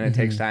 and it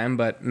takes time,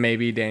 but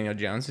maybe Daniel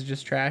Jones is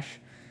just trash.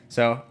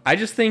 So I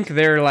just think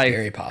they're like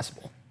Very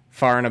possible.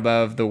 far and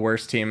above the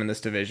worst team in this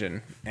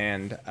division,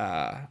 and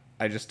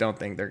I just don't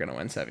think they're going to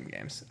win 7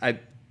 games.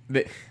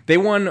 They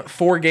won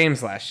 4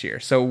 games last year.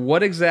 So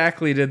what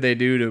exactly did they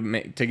do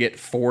to get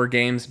 4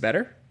 games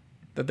better?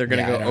 That they're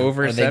going to go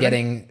over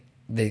 7?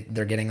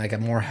 They're getting like a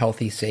more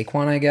healthy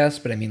Saquon, I guess,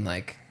 but I mean,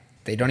 like,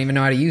 they don't even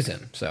know how to use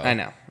him. So I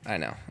know.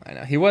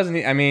 He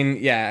wasn't. I mean,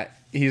 yeah,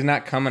 he's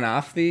not coming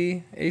off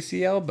the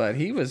ACL, but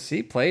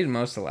he played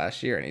most of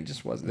last year, and he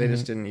just wasn't. They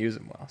just didn't use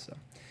him well. So,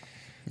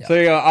 Yeah. so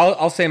there you go.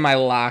 I'll say my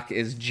lock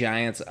is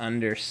Giants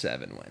under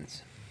 7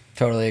 wins.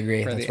 Totally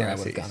agree. For That's the where I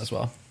would have NFC. gone as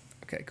well.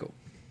 Okay, cool.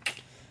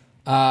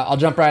 I'll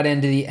jump right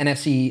into the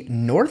NFC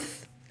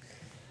North.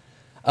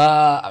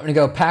 I'm gonna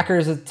go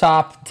Packers at the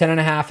top.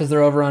 10.5 is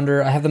their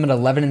over/under. I have them at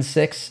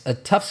 11-6. A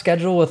tough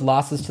schedule with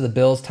losses to the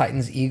Bills,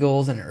 Titans,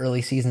 Eagles, and an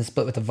early season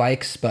split with the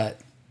Vikes. But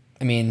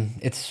I mean,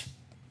 it's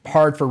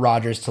hard for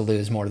Rodgers to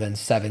lose more than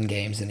 7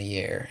 games in a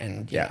year,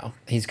 and you know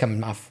he's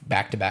coming off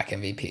back-to-back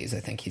MVPs. I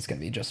think he's gonna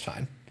be just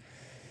fine.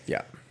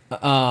 Yeah.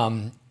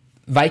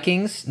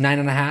 Vikings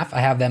 9.5.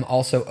 I have them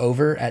also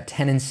over at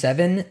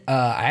 10-7.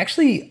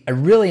 I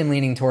really am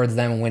leaning towards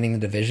them winning the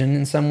division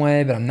in some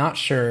way, but I'm not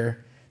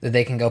sure that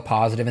they can go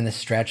positive in this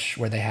stretch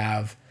where they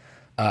have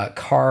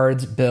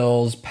Cards,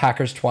 Bills,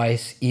 Packers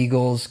twice,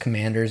 Eagles,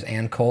 Commanders,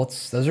 and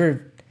Colts. Those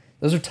are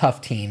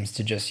tough teams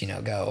to just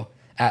go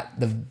at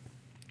the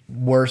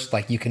worst.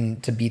 Like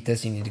to beat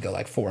this, you need to go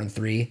like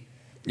 4-3.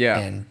 Yeah.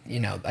 And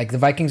like the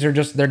Vikings are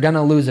they're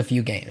gonna lose a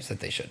few games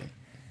that they shouldn't.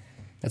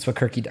 That's what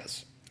Kirky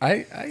does.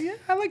 I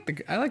like the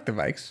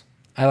Vikes.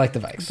 I like the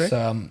Vikes. Okay.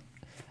 So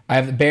I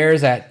have the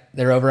Bears at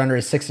their over/under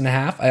is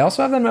 6.5. I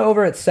also have them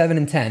over at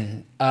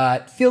 7-10.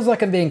 It feels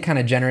like I'm being kind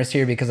of generous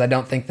here because I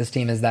don't think this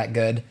team is that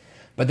good,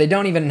 but they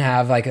don't even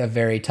have like a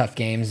very tough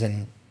games,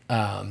 and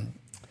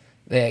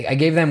I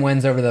gave them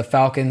wins over the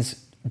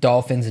Falcons,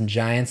 Dolphins, and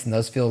Giants, and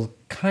those feel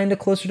kind of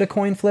closer to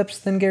coin flips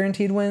than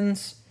guaranteed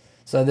wins.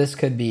 So this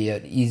could be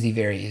an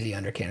very easy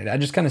under candidate. I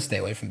just kind of stay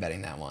away from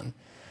betting that one.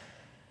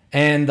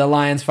 And the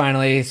Lions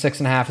finally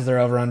 6.5 is their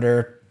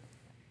over/under.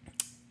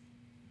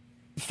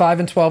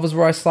 5-12 is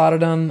where I slotted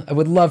them. I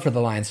would love for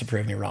the Lions to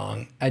prove me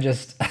wrong. I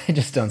just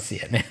don't see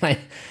it, man.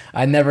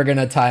 I'm never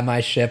gonna tie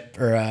my ship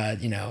or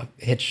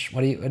hitch.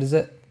 What is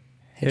it?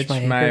 Hitch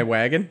my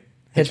wagon.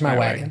 Hitch my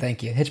wagon.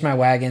 Thank you. Hitch my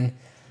wagon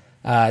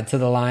to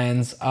the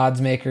Lions. Odds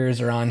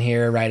makers are on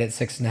here right at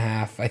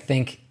 6.5. I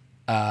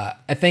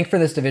think for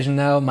this division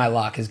though, my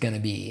lock is gonna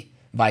be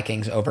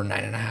Vikings over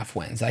 9.5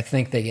 wins. I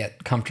think they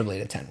get comfortably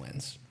to 10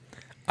 wins.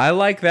 I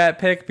like that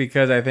pick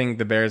because I think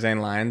the Bears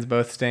and Lions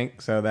both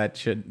stink, so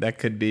that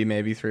could be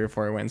maybe 3 or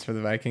 4 wins for the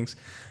Vikings.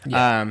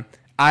 Yeah.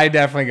 I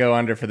definitely go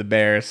under for the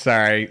Bears.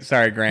 Sorry,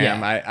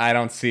 Graham. Yeah. I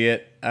don't see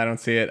it.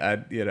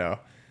 The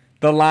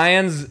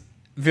Lions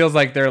feels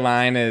like their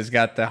line has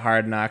got the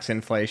Hard Knocks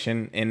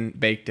inflation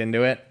baked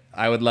into it.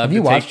 I would love. Have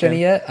you watched any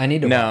yet? I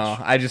need to. No,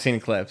 I've just seen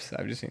clips.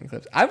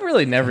 I've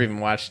really never even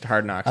watched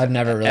Hard Knocks. I've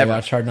never really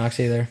watched Hard Knocks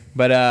either.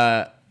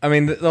 But I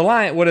mean, the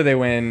line. What did they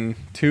win?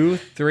 2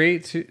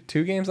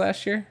 games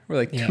last year? Or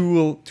like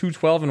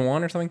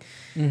 2-12-1 or something.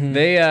 Mm-hmm.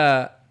 They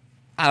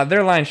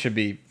their line should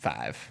be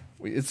 5.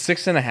 It's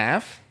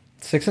 6.5.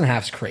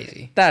 6.5 is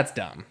crazy. That's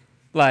dumb.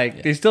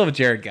 Like they still have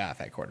Jared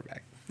Goff at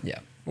quarterback. Yeah.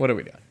 What are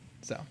we doing?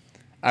 So,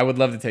 I would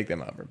love to take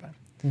them over,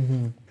 but.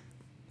 Mm-hmm.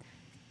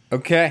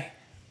 Okay.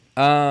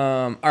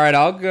 All right,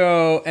 I'll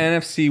go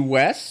NFC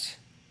West.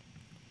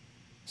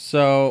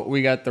 So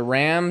we got the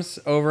Rams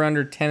over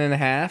under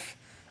 10.5.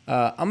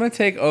 I'm gonna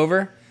take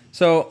over.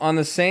 So on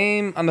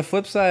the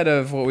flip side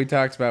of what we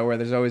talked about, where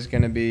there's always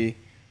gonna be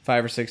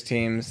 5 or 6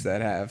 teams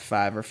that have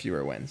 5 or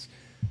fewer wins.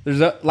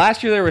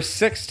 Last year there were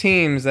 6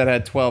 teams that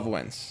had 12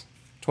 wins,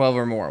 12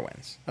 or more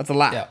wins. That's a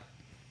lot. Yeah.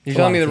 You're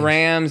telling me the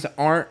Rams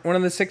aren't one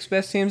of the 6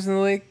 best teams in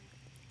the league?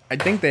 I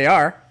think they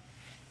are.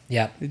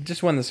 Yeah. They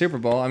just won the Super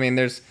Bowl. I mean,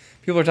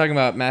 people are talking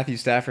about Matthew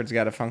Stafford's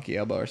got a funky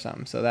elbow or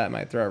something, so that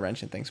might throw a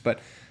wrench in things. But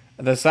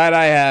the side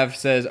I have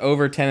says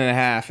over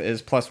 10.5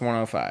 is plus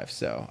 105,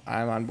 so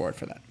I'm on board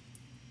for that.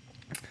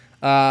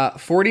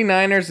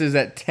 49ers is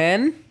at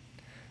 10.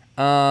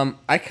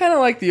 I kind of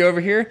like the over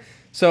here.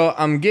 So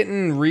I'm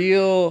getting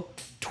real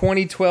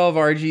 2012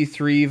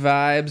 RG3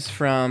 vibes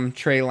from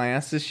Trey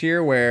Lance this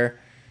year, where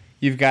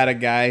you've got a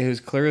guy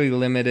who's clearly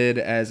limited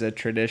as a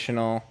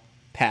traditional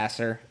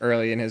passer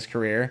early in his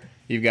career.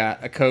 You've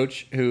got a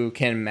coach who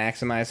can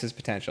maximize his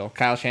potential.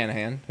 Kyle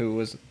Shanahan, who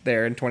was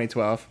there in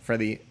 2012 for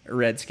the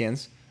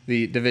Redskins,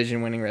 the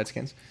division-winning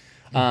Redskins.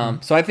 So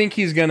I think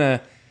he's going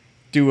to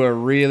do a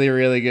really,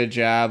 really good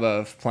job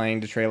of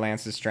playing to Trey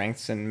Lance's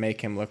strengths and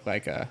make him look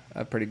like a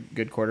pretty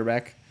good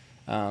quarterback.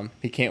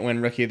 He can't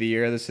win Rookie of the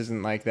Year. This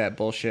isn't like that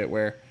bullshit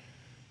where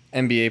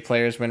NBA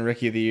players win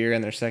Rookie of the Year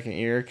in their second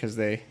year because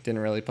they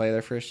didn't really play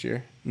their first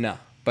year. No,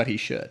 but he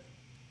should.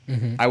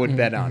 I would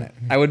bet on it.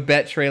 I would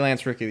bet Trey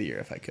Lance Rookie of the Year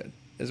if I could,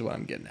 is what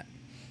I'm getting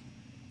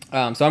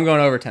at. So I'm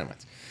going over 10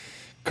 wins.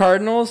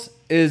 Cardinals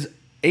is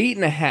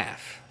 8.5.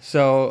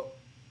 So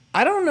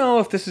I don't know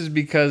if this is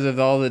because of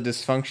all the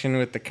dysfunction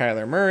with the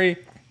Kyler Murray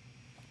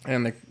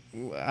and the,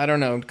 I don't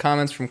know,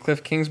 comments from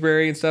Cliff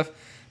Kingsbury and stuff.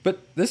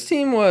 But this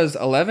team was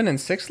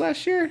 11-6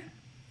 last year.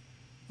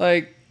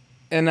 Like,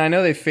 and I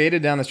know they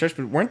faded down the stretch,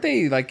 but weren't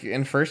they like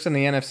in first in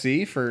the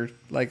NFC for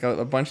like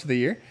a bunch of the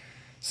year?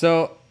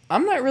 So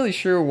I'm not really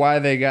sure why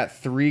they got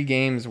 3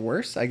 games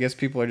worse. I guess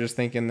people are just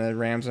thinking the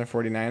Rams and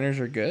 49ers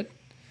are good.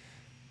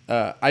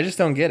 I just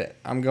don't get it.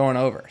 I'm going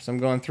over. So I'm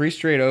going 3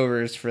 straight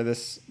overs for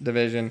this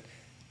division.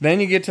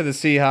 Then you get to the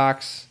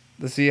Seahawks.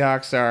 The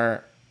Seahawks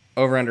are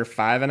over under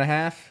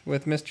 5.5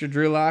 with Mr.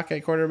 Drew Lock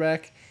at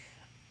quarterback.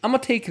 I'm going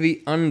to take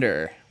the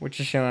under, which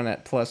is shown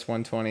at plus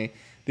 120.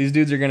 These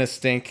dudes are going to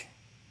stink.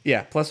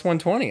 Yeah, plus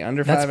 120,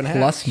 under 5.5. That's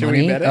plus Should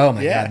money? we bet it? Oh,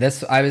 my Yeah. God.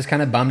 I was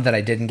kind of bummed that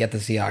I didn't get the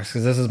Seahawks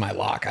because this is my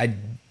lock.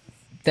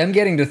 Them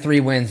getting to 3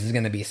 wins is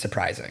going to be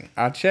surprising.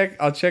 I'll check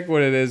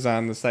what it is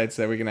on the sites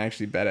that we can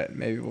actually bet it.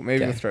 Maybe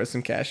we'll throw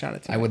some cash on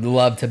it too. I would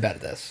love to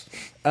bet this.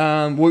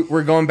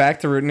 We're going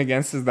back to rooting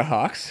against the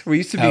Hawks. We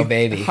used to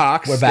be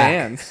Hawks We're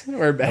stands. back.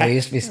 We're back. We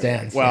used to be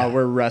stands. Well, yeah.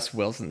 we're Russ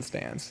Wilson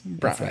stands.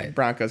 That's right.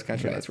 Broncos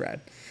country. Right. That's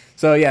rad.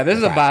 So yeah, this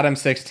is a Right. bottom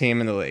 6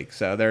 team in the league.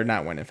 So they're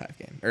not winning 5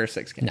 games or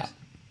 6 games. No.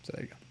 So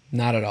there you go.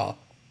 Not at all.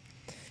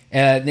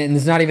 And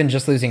it's not even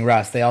just losing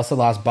Russ. They also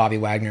lost Bobby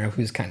Wagner,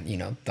 who's kind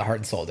of, the heart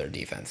and soul of their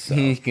defense. So.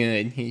 He's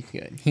good. He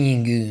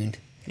good.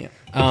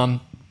 Yeah.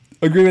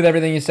 Agree with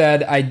everything you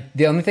said.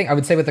 The only thing I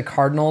would say with the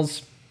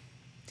Cardinals,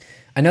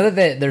 I know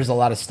that there's a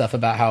lot of stuff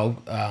about how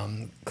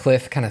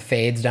Cliff kind of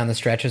fades down the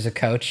stretch as a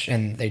coach,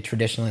 and they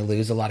traditionally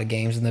lose a lot of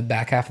games in the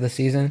back half of the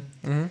season.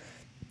 Mm-hmm.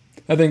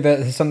 I think that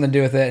has something to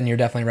do with it, and you're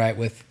definitely right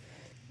with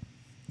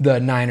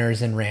the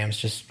Niners and Rams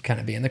just kind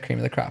of being the cream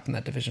of the crop in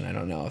that division. I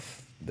don't know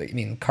if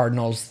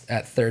Cardinals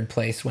at 3rd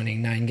place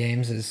winning 9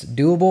 games is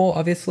doable,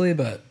 obviously,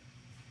 but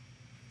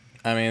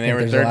I mean, they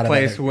were 3rd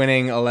place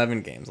winning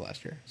 11 games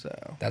last year.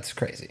 So that's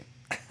crazy.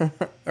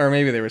 or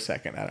maybe they were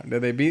 2nd. I don't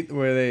know.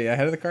 Were they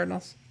ahead of the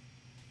Cardinals?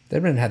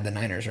 They've been had the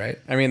Niners, right?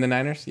 I mean, the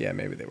Niners? Yeah,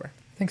 maybe they were.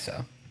 I think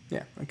so.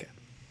 Yeah, okay.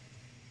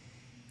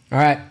 All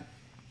right.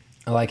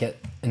 I like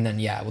it. And then,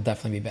 yeah, we'll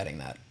definitely be betting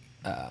that.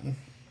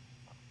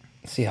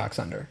 Seahawks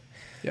under.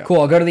 Yep.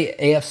 Cool. I'll go to the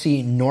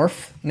AFC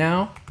North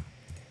now.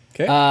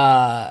 Okay.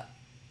 I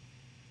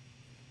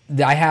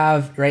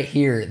have right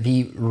here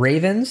the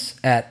Ravens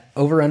at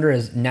over-under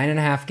is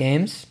 9.5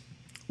 games,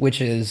 which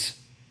is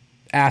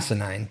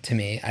asinine to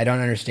me. I don't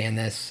understand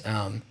this.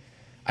 I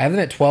have them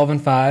at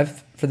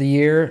 12-5 for the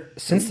year.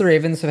 Since the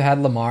Ravens have had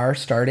Lamar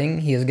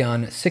starting, he has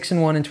gone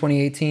 6-1 in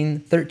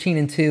 2018,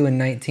 13-2 in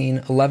 19,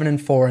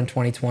 11-4 in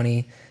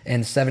 2020,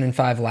 and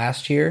 7-5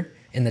 last year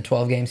in the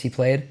 12 games he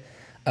played.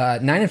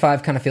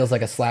 9-5 kind of feels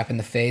like a slap in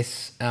the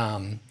face.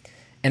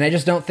 And I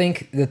just don't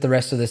think that the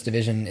rest of this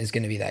division is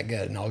going to be that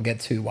good, and I'll get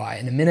to why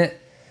in a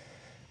minute.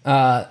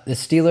 The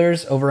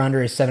Steelers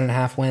over-under is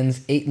 7.5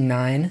 wins,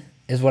 8-9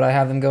 is what I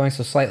have them going,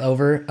 so slight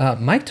over.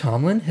 Mike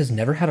Tomlin has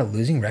never had a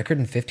losing record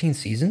in 15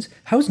 seasons.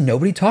 How is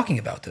nobody talking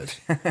about this?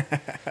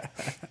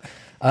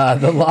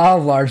 The law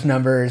of large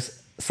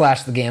numbers /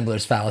 the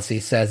gambler's fallacy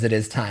says it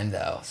is time,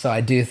 though. So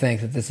I do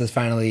think that this is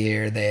finally the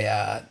year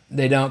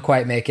they don't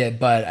quite make it,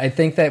 but I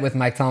think that with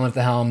Mike Tomlin at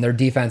the helm, their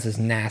defense is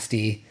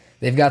nasty.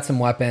 They've got some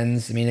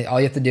weapons. I mean, all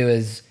you have to do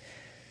is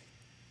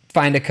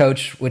find a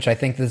coach, which I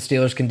think the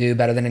Steelers can do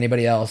better than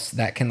anybody else,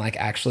 that can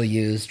actually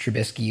use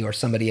Trubisky or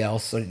somebody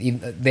else. Or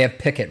even, they have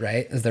Pickett,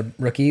 right, as their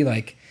rookie.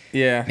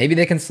 Yeah. Maybe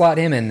they can slot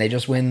him in.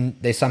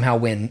 They somehow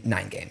win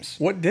 9 games.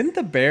 What didn't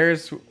the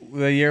Bears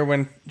the year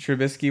when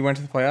Trubisky went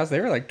to the playoffs?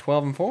 They were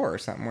 12-4 or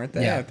something, weren't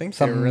they? Yeah, I think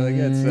they were really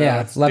good. So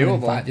yeah, it's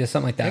 11-5, yeah,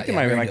 something like that. I think it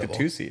might have been very the doable.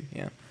 2 seed.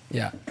 Yeah.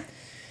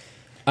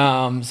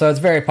 Yeah. So it's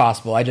very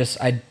possible. I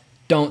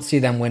don't see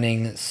them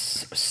winning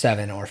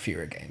 7 or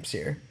fewer games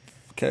here.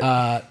 Okay.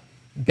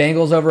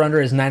 Bengals over-under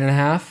is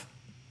 9.5.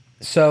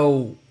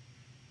 So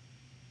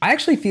I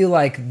actually feel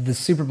like the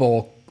Super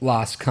Bowl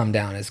loss come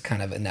down is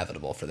kind of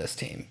inevitable for this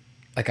team.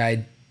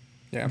 I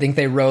think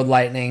they rode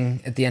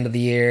lightning at the end of the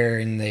year,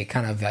 and they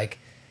kind of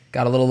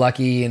got a little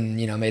lucky and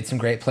made some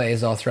great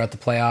plays all throughout the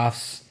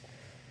playoffs.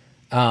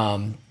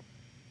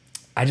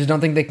 I just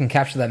don't think they can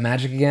capture that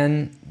magic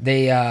again.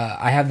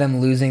 I have them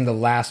losing the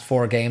last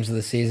 4 games of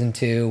the season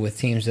too, with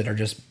teams that are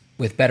just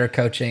with better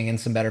coaching and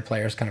some better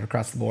players kind of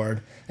across the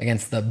board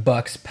against the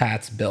Bucks,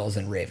 Pats, Bills,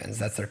 and Ravens.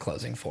 That's their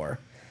closing 4.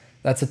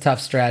 That's a tough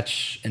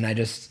stretch, and I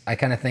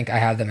kind of think I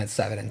have them at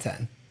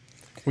 7-10.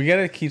 We got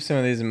to keep some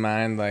of these in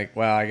mind.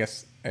 I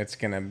guess it's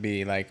gonna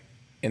be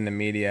in the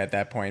media at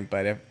that point.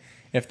 But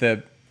if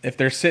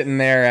they're sitting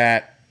there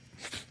at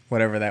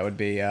whatever that would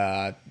be,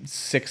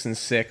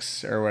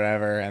 6-6 or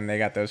whatever, and they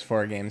got those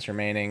 4 games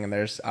remaining, and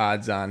there's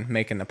odds on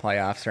making the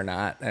playoffs or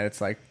not, and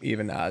it's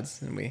even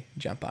odds, and we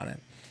jump on it.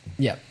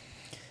 Yep.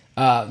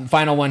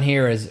 Final one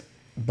here is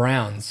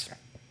Browns.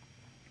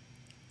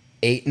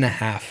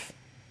 8.5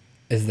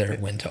 is their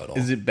win total.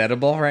 Is it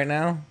bettable right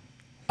now?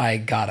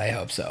 I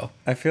hope so.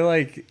 I feel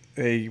like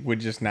they would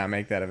just not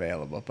make that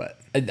available, but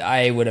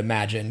I would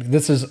imagine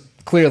this is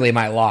clearly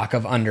my lock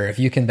of under. If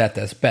you can bet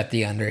this, bet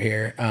the under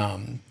here.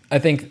 I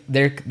think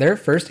their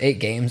first 8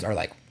 games are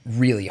like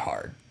really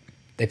hard.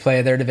 They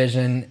play their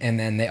division, and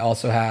then they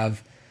also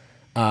have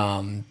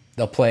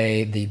they'll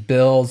play the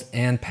Bills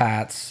and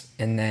Pats,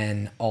 and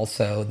then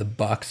also the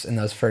Bucks in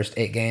those first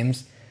 8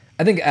 games.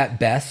 I think at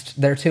best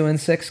they're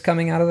 2-6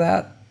 coming out of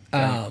that,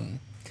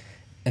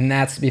 and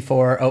that's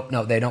before. Oh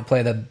no, they don't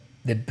play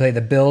they play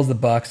the Bills, the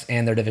Bucks,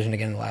 and their division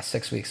again in the last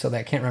 6 weeks. So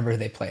I can't remember who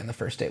they play in the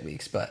first 8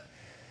 weeks, but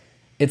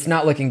it's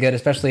not looking good,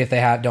 especially if they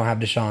don't have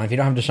Deshaun. If you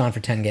don't have Deshaun for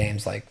 10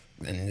 games,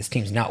 and this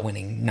team's not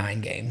winning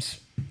 9 games,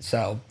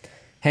 so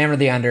hammer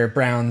the under.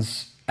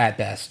 Browns at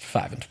best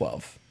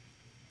 5-12.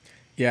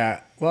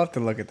 yeah, we'll have to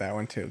look at that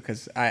one too,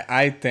 because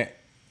I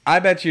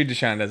bet you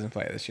Deshaun doesn't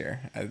play this year.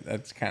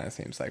 That kind of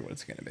seems like what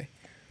it's going to be.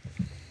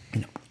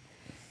 No.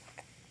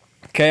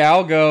 Okay,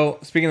 I'll go.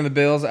 Speaking of the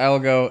Bills, I'll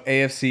go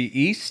AFC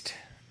East.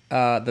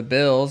 The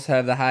Bills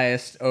have the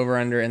highest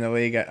over/under in the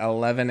league at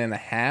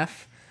 11.5.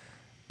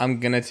 I'm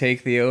gonna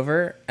take the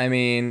over. I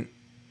mean,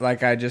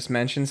 like I just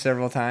mentioned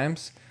several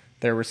times,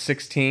 there were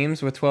 6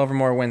 teams with 12 or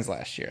more wins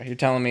last year. You're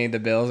telling me the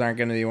Bills aren't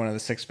going to be one of the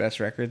 6 best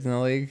records in the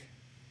league?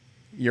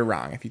 You're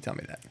wrong if you tell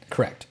me that.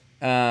 Correct.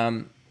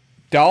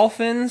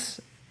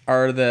 Dolphins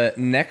are the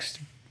next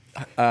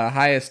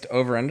highest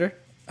over/under,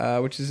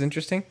 which is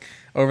interesting,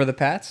 over the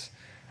Pats.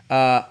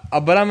 But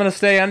I'm going to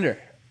stay under.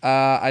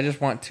 I just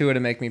want Tua to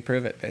make me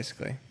prove it,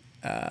 basically.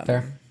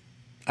 Fair.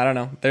 I don't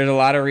know. There's a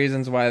lot of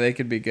reasons why they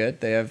could be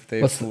good.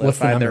 They've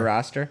solidified their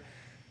roster.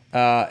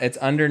 It's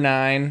under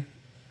 9,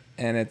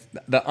 and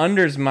the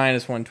under's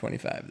minus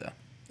 125 though,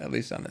 at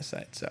least on this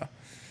site. So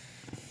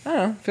I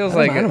don't know. Feels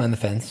like I'm on the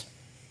fence,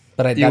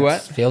 but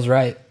what? Feels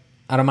right.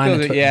 I don't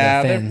mind.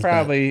 Yeah, the fans, they're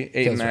probably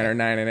 8-9 right. or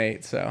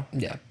 9-8. So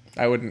yeah,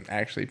 I wouldn't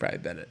actually probably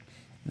bet it.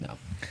 no.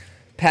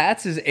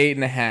 Pats is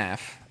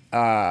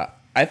 8.5.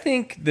 I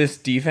think this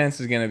defense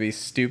is going to be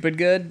stupid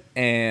good,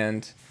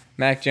 and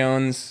Mac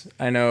Jones,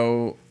 I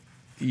know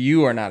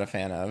you are not a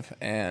fan of,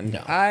 and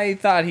No. I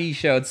thought he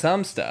showed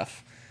some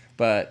stuff,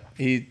 but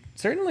he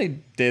certainly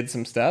did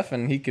some stuff,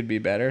 and he could be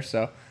better.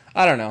 So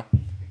I don't know.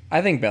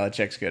 I think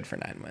Belichick's good for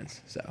 9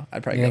 wins, so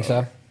I'd probably You go think so?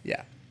 over.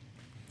 Yeah.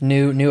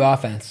 New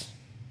offense.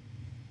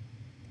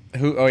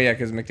 Who? Oh yeah,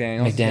 because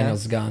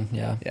McDaniel's is gone.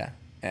 Yeah.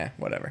 Yeah.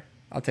 Whatever.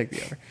 I'll take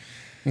the over.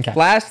 Okay.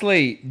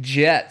 Lastly,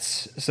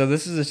 Jets. So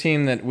this is a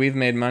team that we've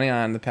made money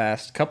on the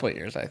past couple of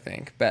years, I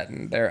think,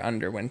 betting their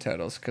under win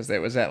totals because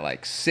it was at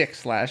like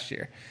 6 last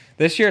year.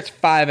 This year it's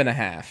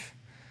 5.5,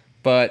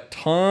 but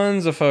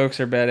tons of folks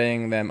are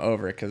betting them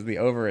over because the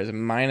over is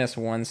minus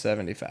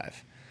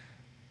 175.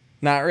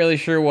 Not really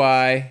sure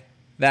why.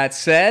 That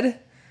said,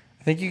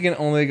 I think you can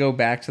only go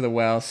back to the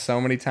well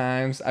so many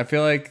times. I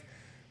feel like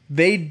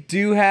they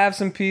do have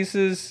some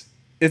pieces.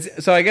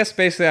 So I guess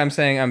basically I'm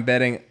saying I'm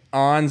betting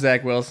on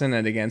Zach Wilson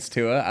and against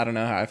Tua. I don't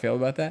know how I feel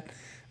about that.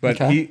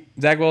 But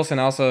Zach Wilson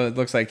also, it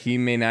looks like he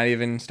may not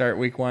even start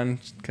week 1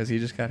 because he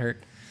just got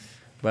hurt.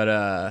 But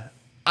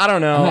I don't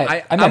know.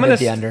 I'm going to bet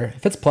the under.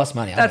 If it's plus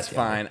money, that's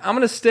fine. I'm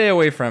going to stay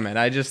away from it.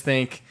 I just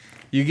think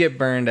you get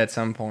burned at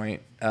some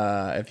point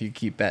if you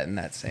keep betting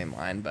that same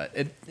line. But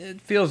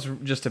it feels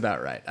just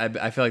about right.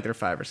 I feel like they're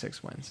 5 or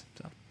 6 wins.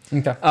 So.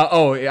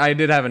 Okay. I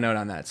did have a note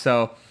on that.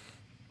 So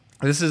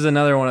this is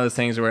another one of those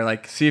things where,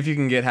 like, see if you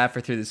can get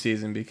halfway through the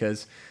season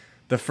because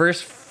the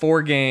first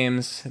 4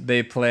 games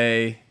they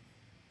play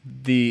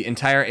the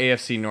entire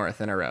AFC North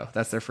in a row.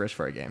 That's their first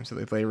 4 games. So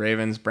they play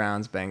Ravens,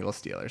 Browns,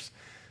 Bengals, Steelers.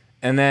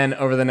 And then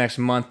over the next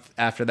month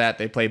after that,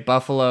 they play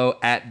Buffalo,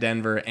 at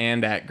Denver,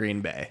 and at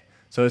Green Bay.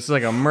 So it's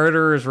like a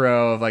murderer's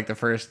row of like the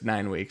first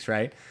 9 weeks,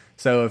 right?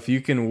 So if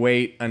you can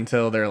wait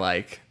until they're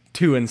like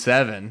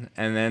 2-7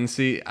 and then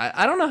see,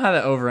 I don't know how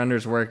the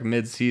over-unders work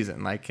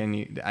mid-season. Like, can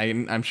you?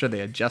 I'm sure they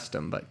adjust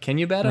them, but can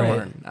you bet them?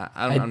 Right. Or,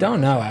 I don't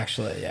know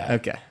actually. Yeah.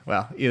 Okay.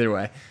 Well, either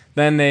way,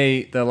 then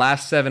the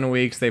last 7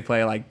 weeks they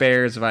play like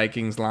Bears,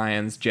 Vikings,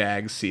 Lions,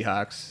 Jags,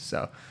 Seahawks.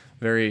 So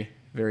very.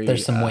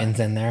 There's some wins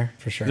in there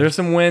for sure. There's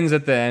some wins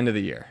at the end of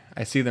the year.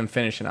 I see them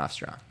finishing off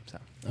strong. So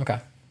okay.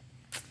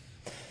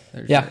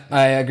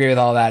 I agree with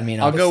all that. I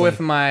mean, I'll go with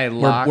my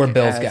lock. We're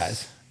Bills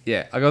guys.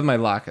 Yeah, I'll go with my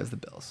lock as the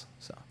Bills.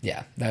 So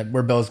yeah,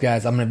 we're Bills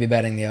guys. I'm going to be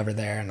betting the over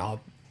there, and I'm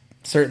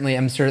sure.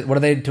 What are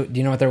they? Do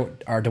you know what they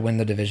are to win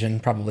the division?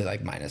 Probably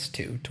like minus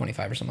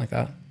 225 or something like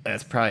that.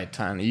 That's probably a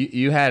ton.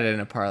 You had it in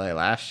a parlay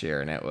last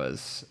year, and it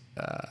was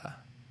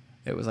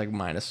like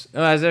minus. It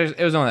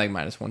was only like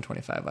minus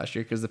 125 last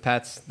year because the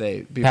Pats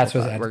Pats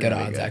was at good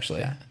odds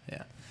actually.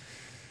 Yeah.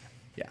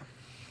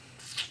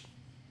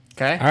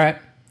 Okay. All right.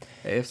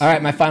 AFC. All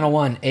right. My final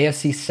one,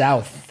 AFC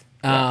South.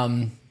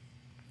 Yeah.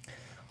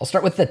 I'll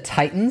start with the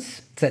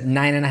Titans. It's at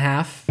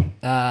 9.5.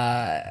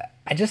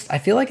 I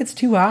feel like it's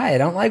too high. I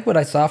don't like what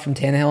I saw from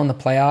Tannehill in the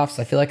playoffs.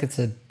 I feel like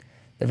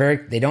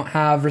they don't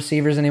have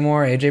receivers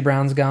anymore. AJ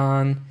Brown's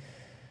gone.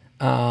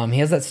 He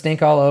has that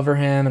stink all over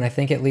him, and I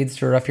think it leads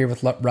to a rough year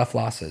with rough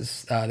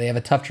losses. They have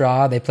a tough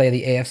draw. They play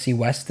the AFC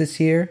West this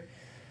year.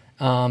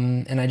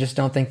 And I just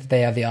don't think that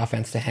they have the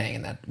offense to hang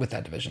in that with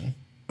that division.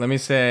 Let me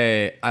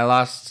say, I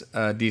lost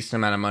a decent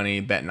amount of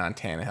money betting on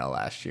Tannehill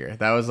last year.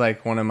 That was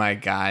like one of my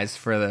guys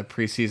for the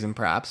preseason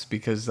props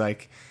because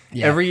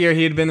every year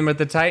he had been with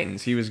the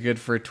Titans. He was good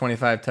for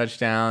 25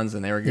 touchdowns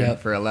and they were good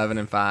for 11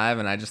 and 5.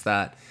 And I just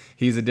thought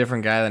he's a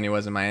different guy than he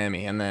was in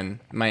Miami. And then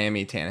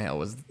Miami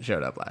Tannehill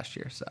showed up last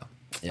year. So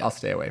I'll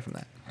stay away from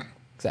that.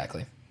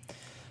 Exactly.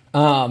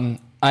 I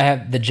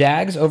have the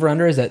Jags over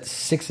under is at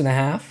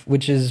 6.5,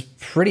 which is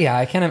pretty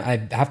high.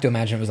 I have to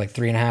imagine it was like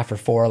 3.5 or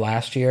 4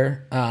 last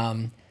year.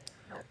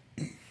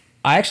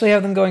 I actually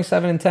have them going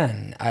 7 and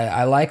 10.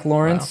 I like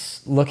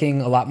Lawrence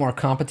looking a lot more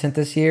competent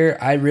this year.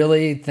 I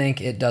really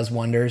think it does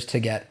wonders to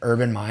get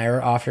Urban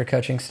Meyer off your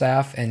coaching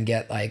staff and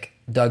get like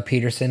Doug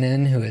Peterson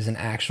in, who is an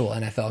actual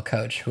NFL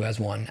coach who has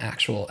won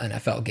actual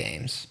NFL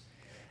games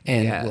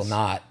and will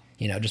not,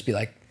 just be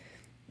like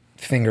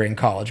fingering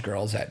college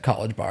girls at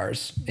college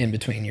bars in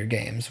between your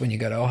games when you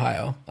go to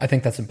Ohio. I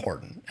think that's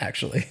important,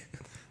 actually.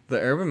 The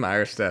Urban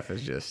Meyer stuff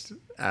is just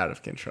out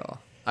of control.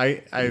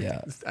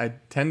 I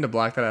tend to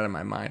block that out of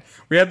my mind.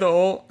 We had the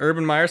whole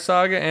Urban Meyer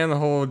saga and the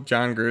whole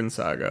John Gruden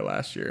saga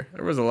last year.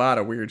 There was a lot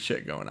of weird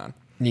shit going on.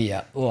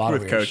 Yeah, a lot of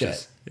with weird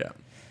coaches. shit. Yeah.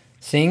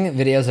 Seeing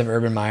videos of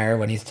Urban Meyer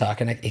when he's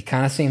talking, it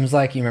kind of seems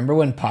like, you remember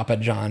when Papa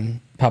John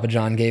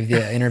gave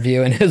the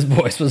interview and his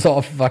voice was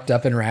all fucked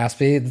up and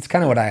raspy? That's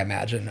kind of what I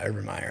imagine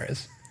Urban Meyer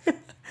is.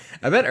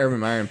 I bet Urban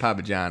Meyer and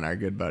Papa John are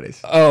good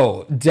buddies.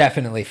 Oh,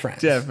 definitely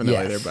friends. Definitely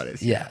Yes. they're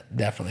buddies. Yeah,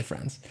 definitely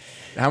friends.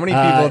 How many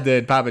people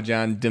did Papa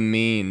John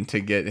demean to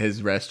get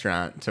his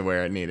restaurant to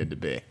where it needed to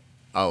be?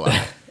 A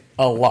lot.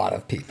 A lot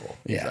of people.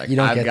 Yeah, Like, you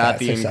don't I've get got that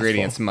the successful.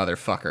 ingredients,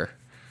 motherfucker.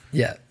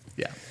 Yeah.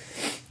 Yeah.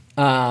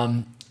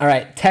 All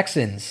right,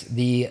 Texans,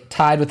 the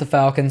tied with the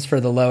Falcons for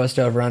the lowest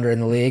over-under in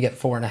the league at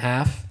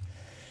 4.5.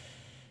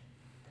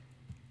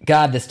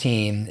 God, this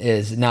team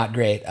is not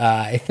great.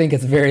 I think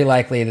it's very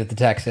likely that the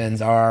Texans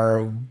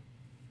are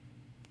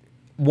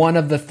one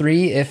of the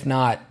 3, if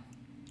not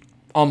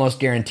almost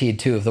guaranteed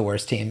 2 of the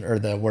worst team, or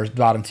the worst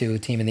bottom 2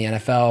 team in the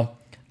NFL.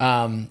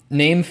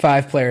 Name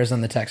 5 players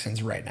on the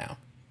Texans right now.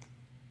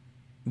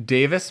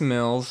 Davis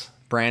Mills,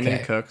 Brandon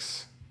Okay.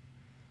 Cooks,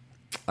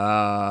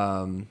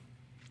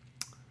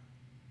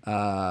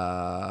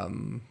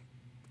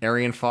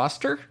 Arian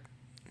Foster.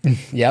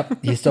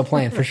 Yep, he's still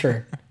playing for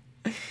sure.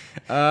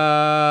 They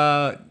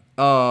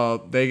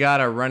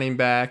got a running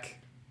back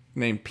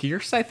named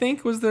Pierce, I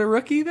think, was the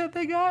rookie that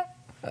they got.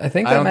 I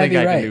think I that don't might think be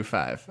I right. can do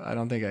 5. I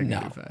don't think I can do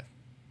 5.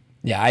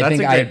 Yeah, I That's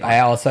think a great I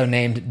also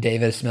named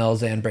Davis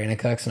Mills and Brandon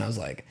Cooks, and I was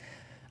like,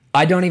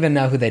 I don't even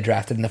know who they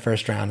drafted in the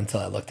first round until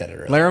I looked at it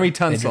earlier. Laramie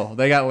Tunsil.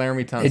 They got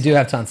Laramie Tunsil. They do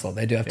have Tunsil.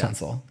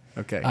 Tunsil.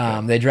 Okay.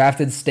 Good. They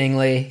drafted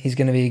Stingley. He's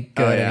going to be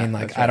good. yeah, I mean,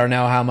 that's I don't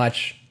know how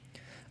much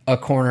a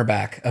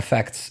cornerback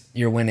affects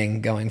your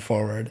winning going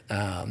forward.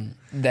 I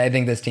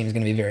think this team is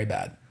going to be very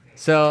bad.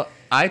 So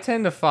I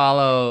tend to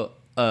follow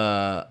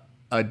a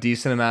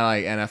decent amount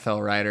of like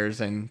NFL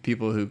writers and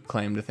people who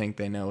claim to think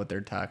they know what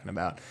they're talking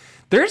about.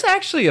 There's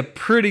actually a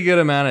pretty good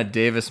amount of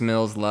Davis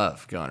Mills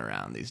love going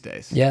around these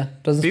days. Yeah,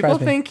 doesn't People surprise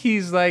me. think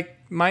he's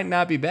might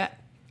not be bad.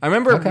 I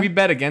remember we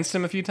bet against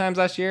him a few times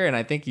last year, and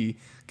I think he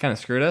kind of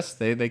screwed us.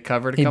 They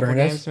covered a couple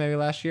burned us? games maybe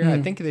last year.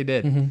 I think they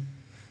did.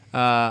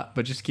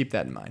 But just keep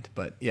that in mind.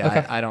 But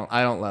yeah, I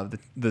don't love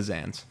the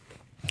Zans.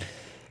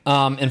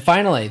 And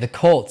finally, the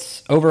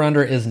Colts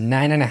over-under is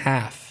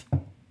 9.5.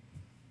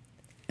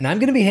 And I'm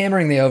going to be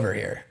hammering the over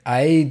here.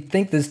 I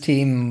think this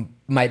team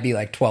might be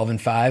like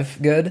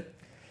 12-5 good.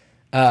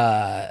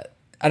 I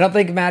don't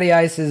think Matty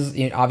Ice is,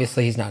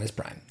 obviously he's not his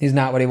prime. He's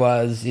not what he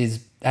was.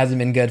 Hasn't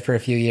been good for a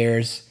few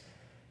years.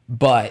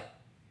 But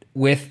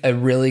with a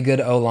really good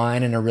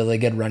O-line and a really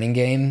good running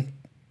game,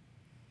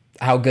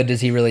 how good does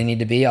he really need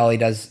to be? All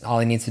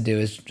he needs to do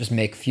is just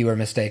make fewer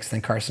mistakes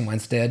than Carson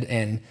Wentz did.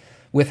 And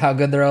with how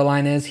good their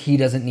O-line is, he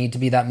doesn't need to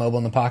be that mobile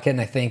in the pocket.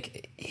 And I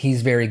think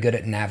he's very good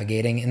at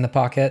navigating in the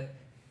pocket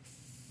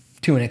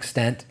to an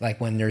extent, like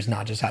when there's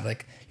not just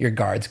your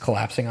guards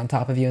collapsing on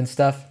top of you and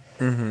stuff.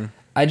 Mm-hmm.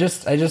 I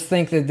just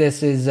think that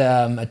this is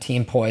a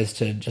team poised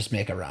to just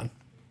make a run.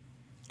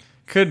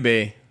 Could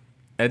be.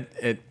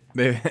 It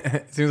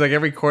seems like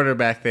every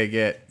quarterback they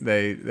get,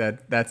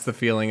 that's the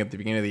feeling at the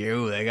beginning of the year.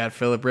 Ooh, they got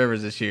Phillip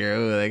Rivers this year.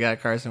 Ooh, they got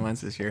Carson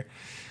Wentz this year.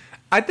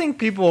 I think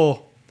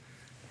people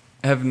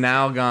have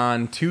now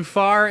gone too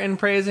far in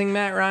praising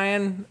Matt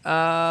Ryan.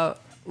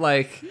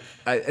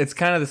 It's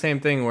kind of the same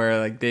thing where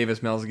like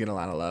Davis Mills is getting a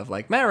lot of love.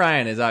 Like Matt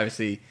Ryan is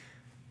obviously,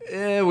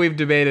 we've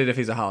debated if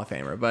he's a Hall of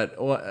Famer, but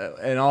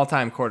an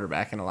all-time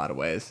quarterback in a lot of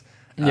ways.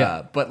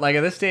 Yeah. But like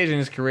at this stage in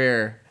his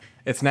career,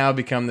 it's now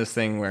become this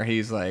thing where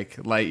he's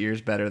like light years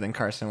better than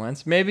Carson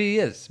Wentz. Maybe he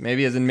is.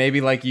 And maybe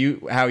like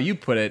how you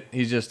put it,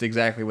 he's just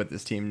exactly what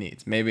this team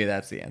needs. Maybe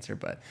that's the answer.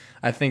 But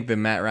I think the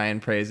Matt Ryan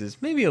praise is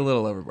maybe a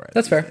little overboard.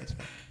 That's fair.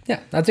 Yeah,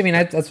 that's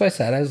what I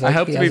said. I was like, I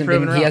hope to be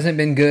proven wrong. He hasn't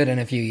been good in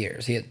a few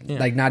years. He hasn't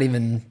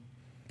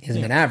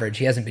been average.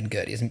 He hasn't been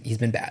good. He's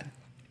been bad.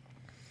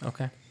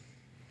 Okay.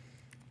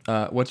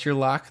 What's your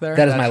lock there?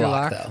 That is my your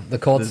lock, though. The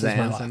Colts is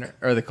my lock.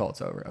 Or the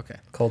Colts over. Okay.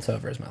 Colts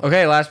over is my lock.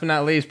 Okay, last but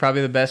not least,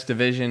 probably the best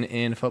division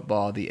in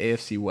football, the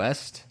AFC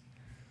West.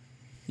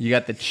 You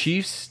got the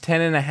Chiefs,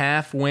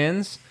 10.5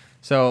 wins.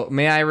 So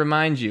may I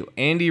remind you,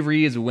 Andy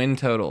Reid's win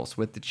totals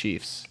with the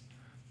Chiefs.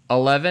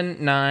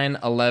 11, 9,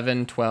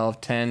 11,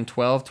 12, 10,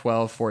 12,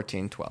 12,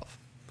 14, 12.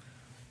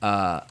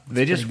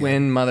 They just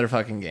win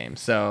motherfucking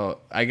games. So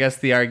I guess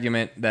the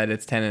argument that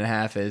it's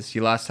 10.5 is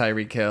you lost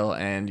Tyreek Hill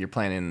and you're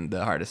playing in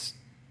the hardest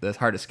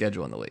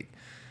schedule in the league.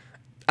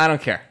 I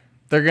don't care.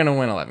 They're gonna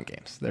win 11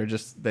 games.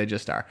 They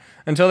just are.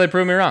 Until they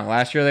prove me wrong.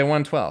 Last year they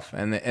won 12,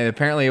 and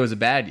apparently it was a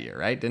bad year,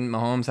 right? Didn't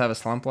Mahomes have a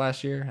slump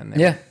last year? And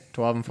they were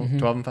 12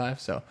 and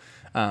 5. So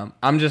I'm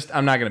not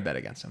gonna bet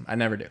against them. I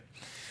never do.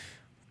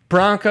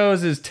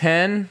 Broncos is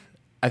 10.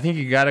 I think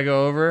you got to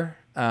go over.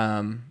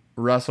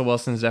 Russell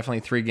Wilson's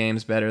definitely 3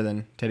 games better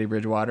than Teddy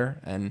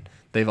Bridgewater, and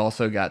they've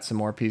also got some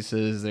more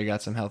pieces. They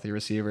got some healthy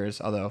receivers,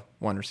 although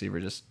one receiver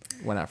just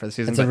went out for the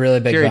season. It's a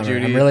really big bummer.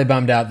 I'm really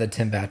bummed out that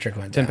Tim Patrick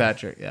went down. Tim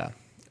Patrick, yeah.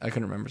 I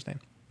couldn't remember his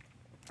name.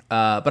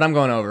 But I'm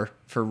going over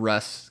for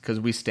Russ because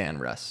we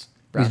stand Russ.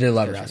 We do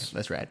love Russ.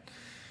 That's right.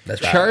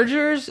 That's right.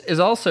 Chargers is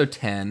also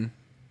 10,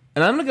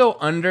 and I'm going to go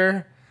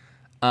under.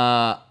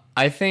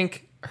 I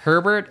think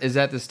Herbert is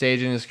at the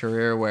stage in his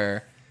career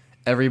where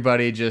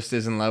everybody just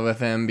is in love with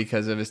him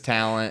because of his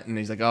talent, and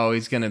he's like, oh,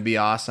 he's going to be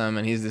awesome,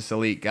 and he's this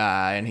elite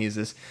guy, and he's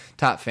this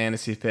top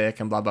fantasy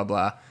pick, and blah, blah,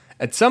 blah.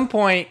 At some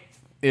point,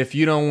 if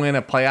you don't win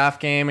a playoff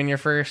game in your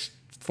first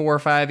 4 or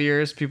 5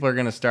 years, people are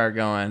going to start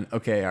going,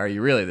 okay, are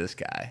you really this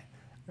guy?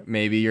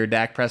 Maybe you're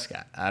Dak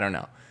Prescott. I don't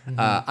know.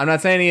 I'm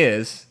not saying he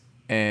is,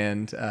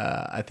 and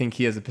I think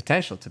he has the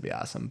potential to be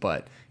awesome,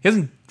 but he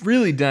hasn't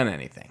really done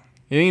anything.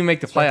 He didn't even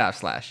make the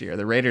playoffs last year.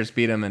 The Raiders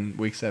beat him in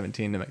Week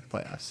 17 to make the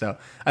playoffs. So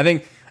I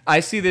think I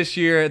see this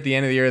year, at the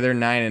end of the year, they're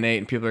 9-8,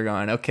 and people are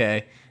going,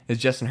 okay, is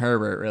Justin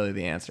Herbert really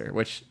the answer?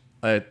 Which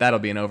that'll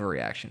be an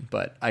overreaction,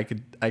 but I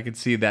could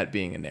see that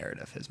being a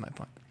narrative, is my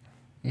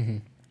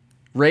point.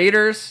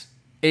 Raiders,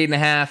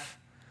 8.5.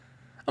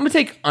 I'm going to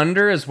take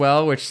under as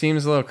well, which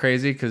seems a little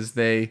crazy because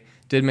they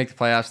did make the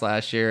playoffs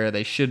last year.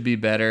 They should be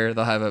better.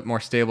 They'll have a more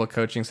stable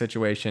coaching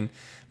situation.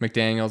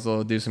 McDaniels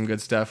will do some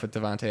good stuff with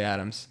Devontae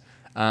Adams.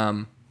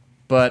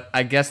 But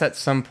I guess at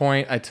some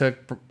point I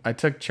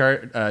took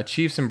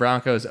Chiefs and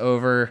Broncos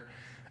over.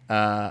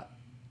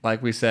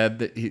 Like we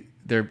said,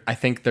 I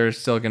think they're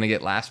still going to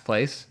get last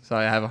place. So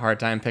I have a hard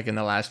time picking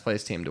the last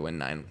place team to win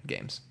 9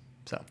 games.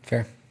 So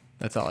fair.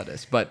 That's all it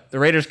is. But the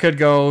Raiders could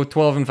go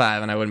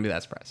 12-5, and I wouldn't be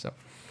that surprised. So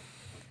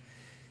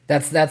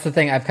that's the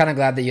thing. I'm kind of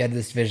glad that you had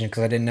this division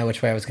because I didn't know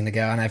which way I was going to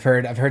go, and I've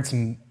heard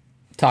some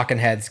talking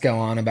heads go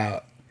on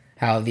about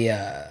how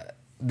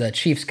the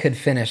Chiefs could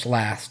finish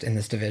last in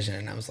this division,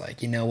 and I was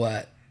like, you know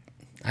what?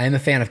 I am a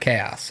fan of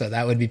chaos, so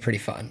that would be pretty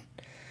fun.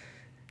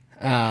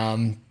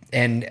 And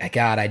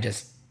God,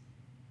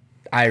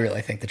 I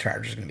really think the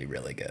Chargers are going to be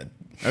really good.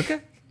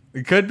 Okay,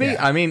 it could be.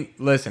 Yeah. I mean,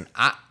 listen,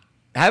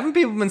 haven't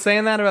people been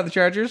saying that about the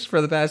Chargers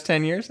for the past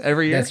 10 years?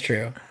 Every year? That's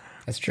true.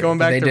 Going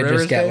back they to did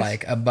Rivers just get days?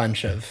 like a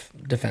bunch of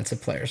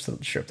defensive players to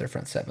strip their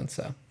front seven,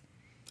 so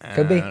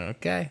could be.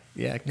 Okay,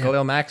 yeah,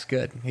 Khalil Mack's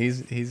good.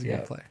 He's a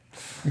good player.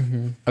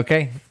 Mm-hmm.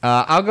 Okay,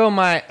 I'll go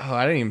I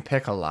didn't even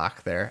pick a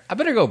lock there. I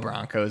better go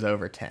Broncos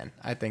over 10.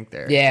 I think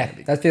they're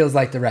that feels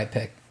like the right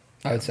pick,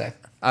 I would say.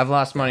 I've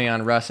lost money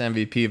on Russ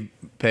MVP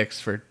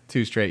picks for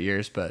 2 straight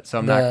years, so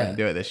I'm not going to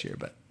do it this year.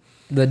 But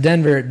the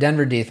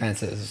Denver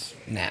defense is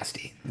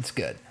nasty. It's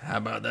good. How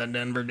about that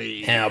Denver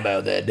D?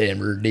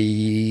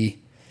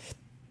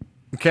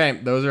 Okay,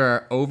 those are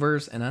our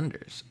overs and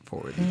unders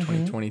for the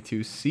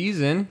 2022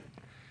 season.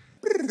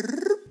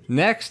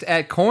 Next,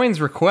 at Coyne's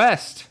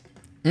request,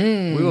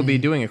 we will be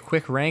doing a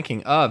quick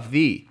ranking of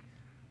the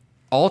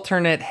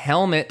alternate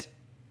helmet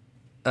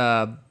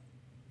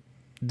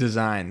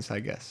designs,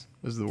 I guess,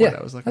 was the word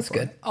I was looking for. That's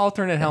good.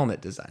 Alternate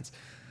helmet designs.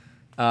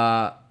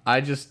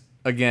 I just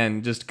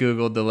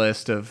Googled the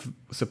list of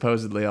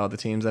supposedly all the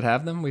teams that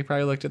have them. We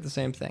probably looked at the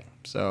same thing.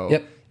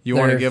 So you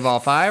want to give all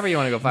 5 or you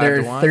want to go 5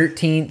 to 1? There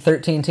are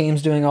 13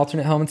 teams doing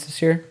alternate helmets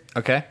this year.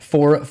 Okay.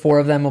 Four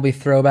of them will be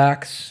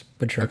throwbacks,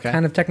 which are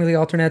kind of technically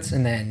alternates,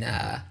 and then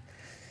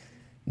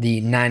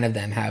the 9 of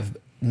them have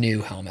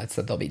new helmets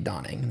that they'll be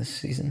donning this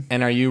season.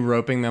 And are you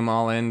roping them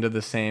all into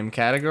the same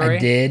category? I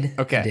did.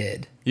 Okay. I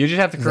did. You just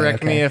have to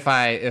correct me if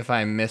I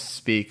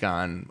misspeak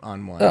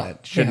on one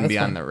that shouldn't be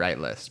on the right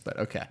list, but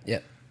okay.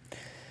 Yep.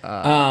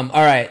 All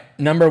right.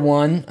 Number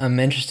 1,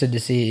 I'm interested to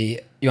see.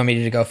 You want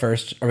me to go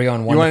first? Are we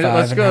going 1 to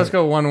 5? Let's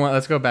go 1-1.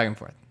 Let's go back and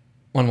forth.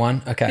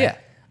 1-1? Okay. Yeah.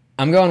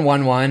 I'm going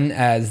 1-1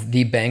 as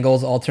the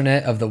Bengals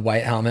alternate of the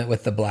white helmet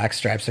with the black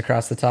stripes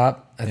across the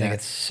top. I think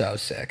it's so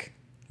sick.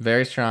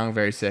 Very strong,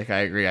 very sick. I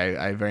agree.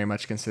 I very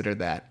much considered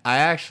that. I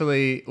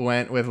actually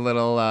went with a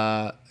little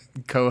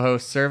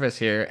co-host service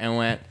here and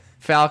went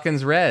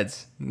Falcons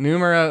Reds,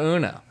 numero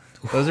uno.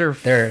 Those are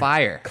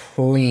fire.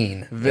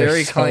 Clean.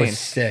 Very clean. So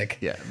sick.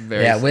 Yeah,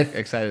 very with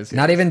excited to see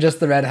not this. even just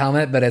the red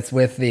helmet, but it's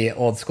with the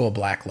old school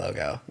black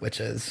logo, which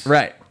is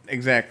right.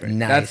 Exactly.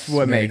 nice. That's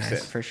what Very makes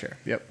nice. it for sure.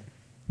 Yep.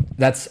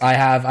 I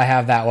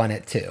have that one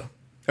at 2.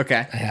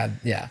 Okay. I have,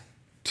 yeah.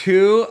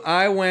 2,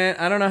 I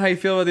don't know how you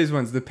feel about these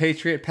ones. The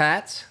Patriot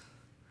Pats.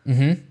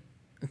 Mm-hmm.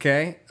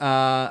 Okay.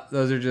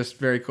 Those are just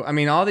very cool. I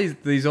mean, all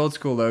these old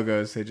school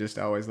logos, they just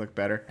always look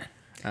better.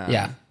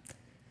 Yeah.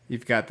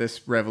 You've got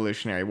this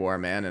Revolutionary War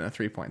man in a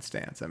 3-point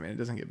stance. I mean, it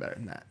doesn't get better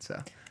than that.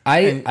 So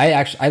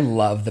I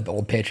love the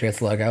old Patriots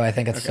logo. I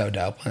think it's so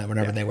dope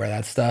whenever they wear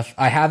that stuff.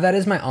 I have that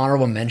as my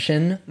honorable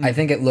mention. I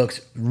think it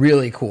looks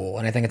really cool,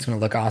 and I think it's going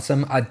to look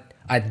awesome.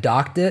 I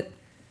docked it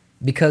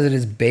because it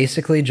is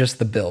basically just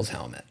the Bills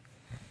helmet.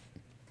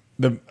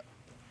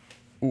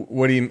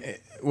 What do you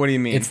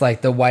mean? It's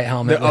like the white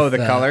helmet.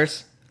 The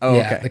colors. Oh,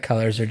 yeah, okay. The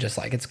colors are just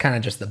like, it's kind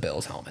of just the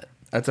Bills helmet.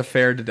 That's a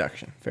fair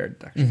deduction.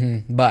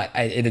 Mm-hmm. But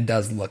it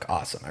does look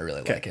awesome. I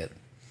really like it.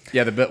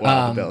 Yeah, the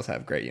Bills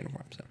have great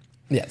uniforms. So.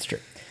 Yeah, it's true.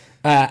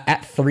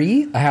 At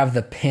 3, I have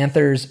the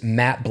Panthers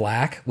matte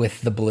black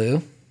with the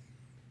blue.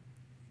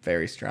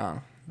 Very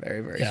strong.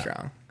 Very, very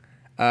strong.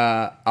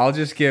 I'll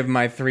just give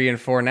my 3 and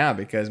 4 now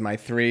because my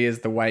 3 is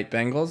the white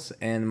Bengals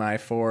and my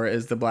 4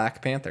 is the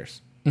black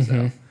Panthers.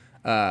 Mm-hmm.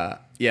 So,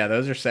 yeah,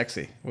 those are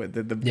sexy.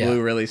 The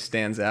blue really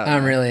stands out.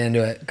 I'm really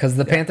into it because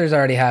the Panthers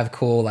already have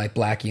cool like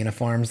black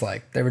uniforms.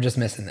 Like they were just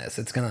missing this.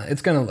 It's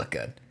gonna look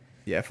good.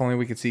 Yeah, if only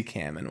we could see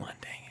Cam in one.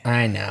 Dang it.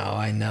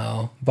 I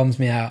know. Bums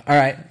me out. All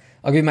right,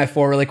 I'll give you my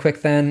 4 really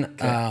quick then.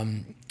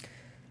 Okay.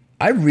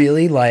 I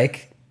really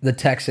like the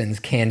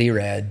Texans candy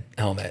red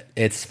helmet.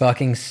 It's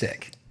fucking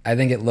sick. I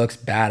think it looks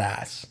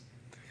badass.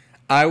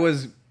 I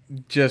was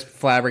just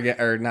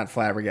not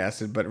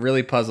flabbergasted, but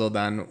really puzzled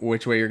on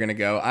which way you're going to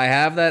go. I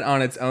have that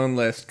on its own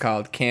list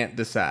called Can't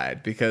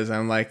Decide because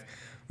I'm like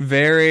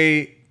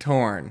very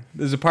torn.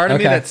 There's a part of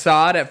me that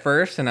saw it at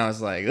first and I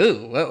was like,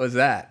 ooh, what was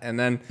that? And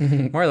then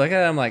the more I look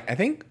at it, I'm like, I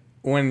think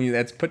when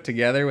that's put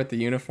together with the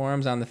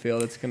uniforms on the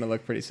field, it's going to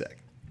look pretty sick.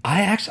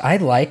 I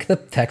like the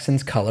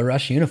Texans Color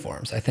Rush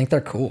uniforms. I think they're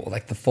cool.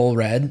 Like the full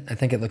red, I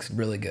think it looks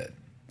really good.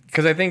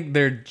 Because I think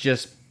they're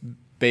just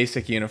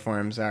basic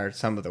uniforms are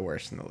some of the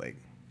worst in the league.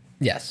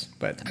 Yes.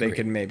 But they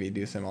could maybe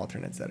do some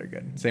alternates that are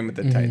good. Same with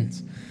the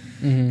Titans.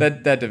 Mm-hmm.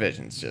 That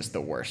division's just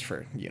the worst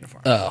for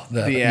uniforms. Oh,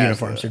 the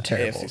uniforms are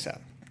terrible. AFC South.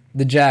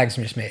 The Jags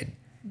just made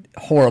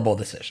horrible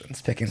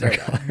decisions picking their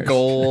colors.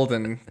 Gold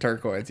and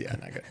turquoise. Yeah,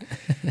 not good.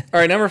 All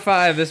right, number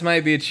 5. This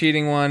might be a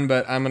cheating one,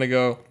 but I'm going to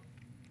go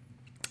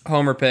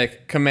homer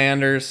pick.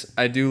 Commanders.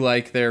 I do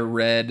like their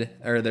red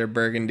or their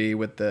burgundy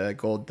with the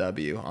gold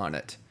W on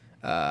it.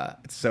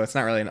 So it's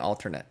not really an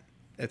alternate.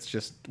 It's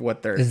just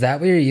what they're... Is that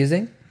what you're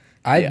using?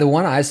 The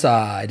one I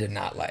saw, I did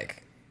not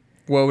like.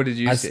 What did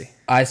you see?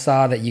 I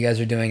saw that you guys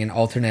are doing an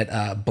alternate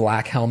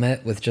black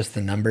helmet with just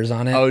the numbers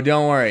on it. Oh,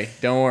 don't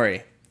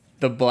worry.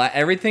 The black,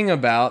 everything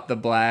about the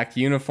black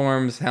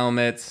uniforms,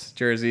 helmets,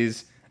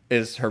 jerseys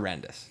is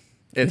horrendous.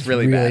 It's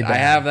really bad. I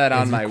have that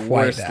on my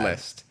worst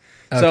list.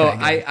 So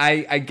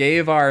I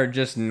gave our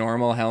just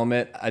normal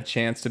helmet a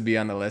chance to be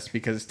on the list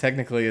because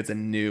technically it's a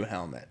new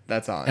helmet.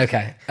 That's all.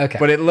 Okay.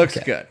 But it looks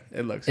good.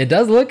 It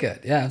does look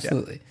good. Yeah,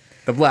 absolutely. Yeah.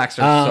 The blacks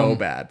are so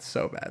bad.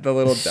 The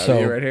little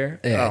W right here.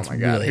 Yeah, oh my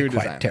god, really who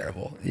quite designed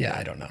terrible. Yeah,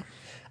 I don't know.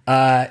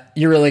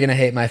 You're really gonna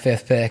hate my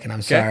 5th pick, and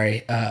I'm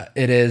sorry.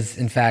 It is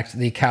in fact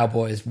the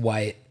Cowboys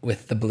white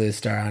with the blue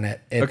star on it.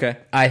 Okay.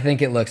 I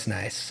think it looks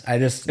nice.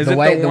 The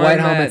white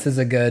helmets is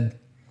a good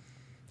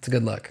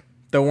look.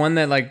 The one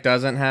that like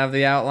doesn't have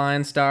the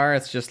outline star,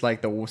 it's just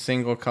like the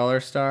single color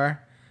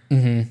star.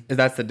 Mm-hmm.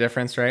 That's the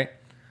difference, right?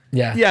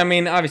 Yeah. Yeah, I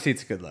mean, obviously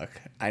it's a good look.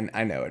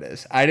 I know it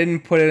is. I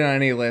didn't put it on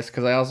any list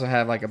because I also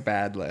have like a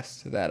bad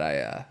list that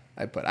I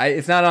put.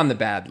 It's not on the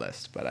bad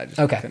list, but I just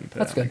couldn't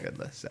put it on the good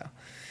list.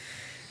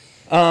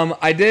 So,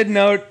 I did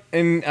note,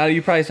 and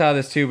you probably saw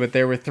this too, but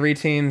there were 3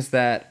 teams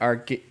that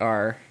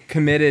are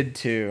committed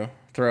to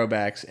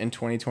throwbacks in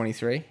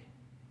 2023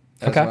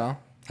 as well.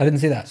 I didn't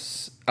see that.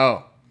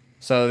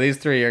 So these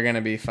 3 are going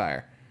to be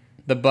fire.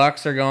 The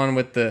Bucks are going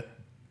with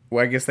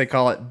I guess they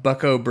call it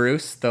Bucko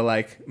Bruce, the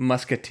like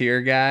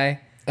musketeer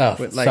guy. Oh,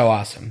 so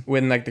awesome.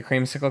 With like the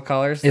creamsicle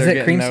colors. Is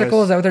it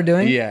creamsicle? Is that what they're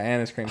doing? Yeah,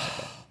 and it's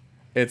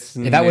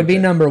creamsicle. That would be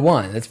number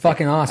 1. It's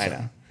fucking awesome. I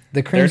know.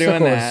 The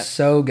creamsicle is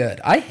so good.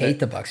 I hate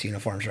the Bucks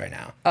uniforms right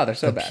now. Oh, they're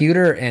so bad. The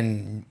pewter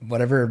and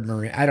whatever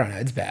marine. I don't know.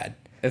 It's bad.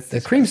 The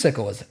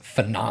creamsicle is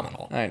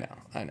phenomenal. I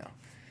know.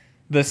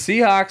 The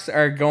Seahawks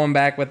are going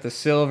back with the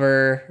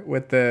silver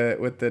with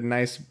the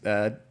nice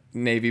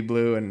navy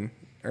blue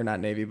or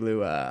not navy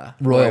blue,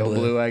 royal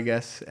blue, I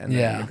guess, and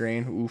then the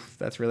green. Oof,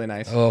 that's really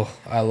nice. Oh,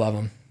 I love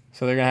them.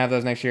 So they're gonna have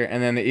those next year,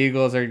 and then the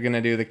Eagles are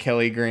gonna do the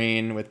Kelly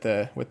green with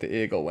the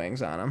eagle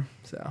wings on them.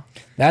 So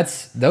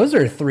those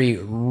are 3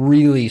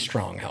 really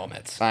strong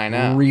helmets. I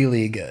know,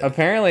 really good.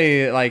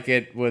 Apparently, like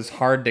it was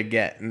hard to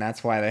get, and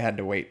that's why they had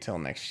to wait till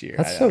next year.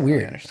 That's so weird.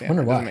 Really understand. I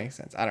wonder why. Doesn't make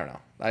sense. I don't know.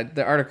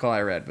 The article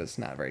I read was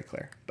not very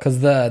clear.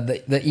 Because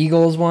the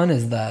Eagles one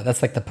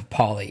that's like the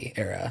Papali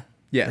era.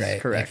 Yes,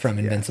 right? correct. Like from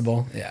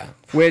Invincible, yeah.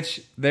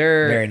 Which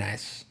they're very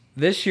nice.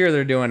 This year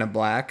they're doing a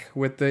black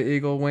with the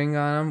eagle wing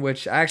on them,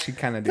 which I actually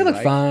kind of do. They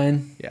look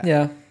fine.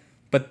 Yeah.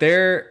 But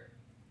they're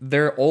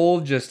their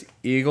old just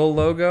eagle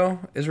logo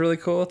is really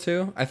cool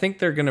too. I think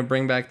they're gonna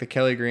bring back the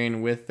Kelly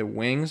green with the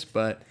wings,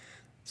 but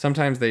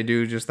sometimes they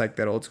do just like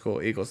that old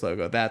school Eagles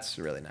logo. That's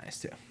really nice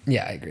too.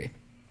 Yeah, I agree.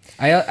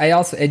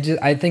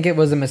 I think it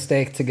was a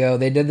mistake to go.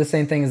 They did the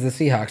same thing as the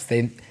Seahawks.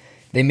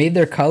 They made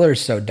their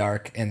colors so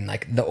dark, and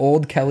like the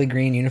old Kelly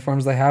green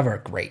uniforms they have are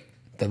great.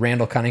 The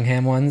Randall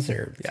Cunningham ones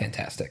are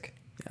fantastic.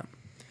 Yeah.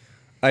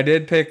 I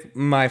did pick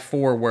my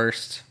 4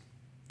 worst.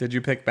 Did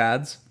you pick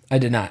bads? I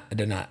did not.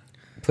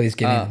 Please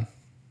give me them.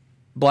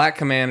 Black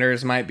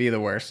Commanders might be the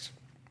worst.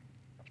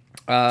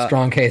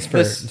 Strong case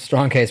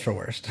for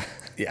worst.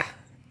 Yeah.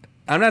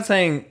 I'm not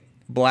saying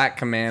black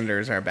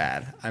Commanders are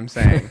bad. I'm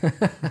saying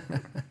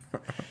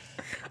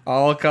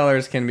all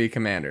colors can be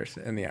commanders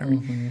in the Army.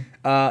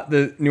 Mm-hmm.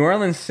 The New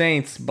Orleans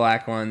Saints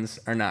black ones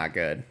are not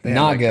good. They have,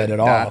 Not like, good the at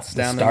all. dots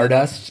The down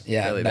Stardust, the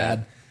middle. Really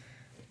bad.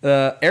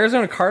 The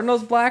Arizona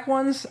Cardinals black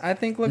ones, I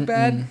think, look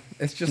bad.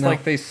 It's just No,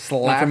 like they not for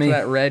slapped me.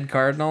 that red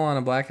cardinal on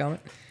a black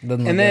helmet.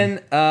 Doesn't look And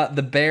then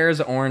the Bears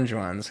orange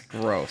ones,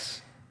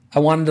 gross. I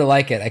wanted to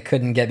like it. I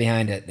couldn't get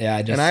behind it. Yeah,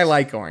 And I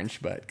like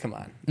orange, but come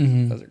on.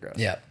 Those are gross.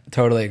 Yeah,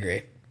 totally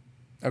agree.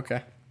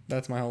 Okay.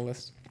 That's my whole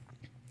list.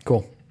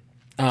 Cool.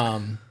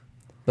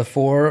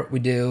 Before we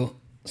do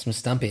some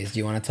stumpies, do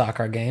you want to talk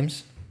our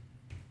games?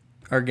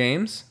 Our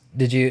games?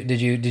 Did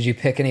you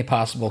pick any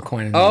possible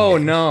Coyne and Knoll Oh,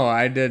 games? no,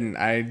 I didn't.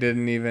 I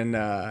didn't even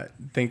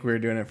think we were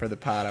doing it for the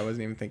pod. I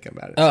wasn't even thinking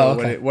about it. Oh, So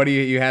okay. What do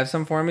you have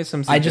some for me?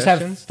 Some I suggestions?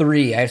 just have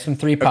 3. I have some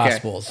 3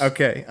 possibles.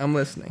 Okay, I'm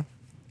listening.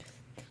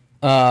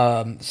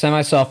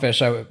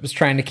 Semi-selfish. I was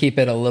trying to keep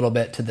it a little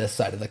bit to this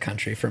side of the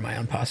country for my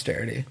own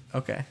posterity.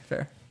 Okay,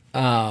 fair.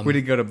 We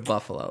did go to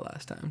Buffalo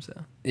last time,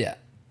 so. Yeah.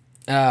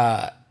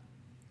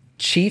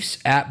 Chiefs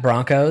at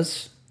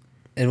Broncos.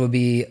 It would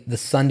be the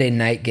Sunday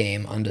night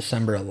game on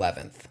December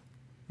 11th.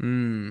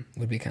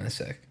 Would be kind of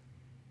sick.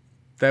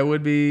 That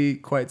would be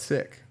quite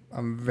sick.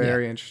 I'm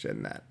very interested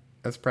in that.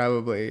 That's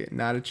probably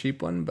not a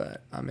cheap one,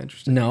 but I'm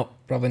interested. No,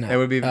 probably not. It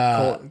would be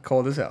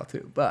cold as hell,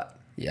 too. But,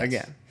 Yes.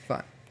 again,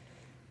 fun.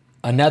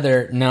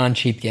 Another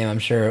non-cheap game, I'm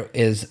sure,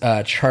 is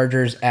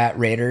Chargers at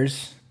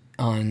Raiders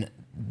on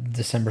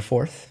December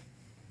 4th.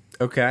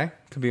 Okay.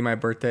 Could be my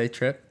birthday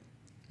trip.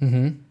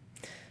 And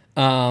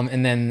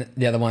then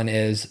the other one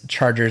is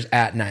Chargers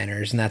at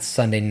Niners, and that's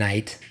Sunday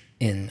night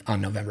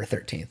on November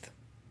 13th.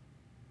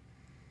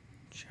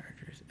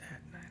 Chargers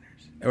at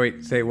Niners. Oh,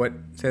 wait.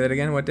 Say that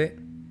again. What date?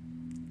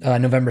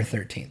 November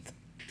 13th.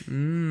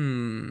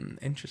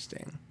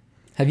 Interesting.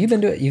 Have you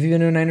been to it? Have you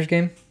been to a Niners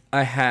game?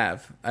 I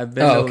have. I've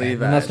been to Okay. Levi's.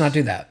 Then let's not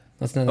do that.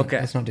 Let's not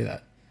do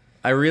that.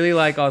 I really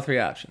like all 3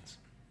 options.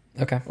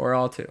 Okay. Or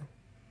all 2.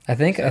 I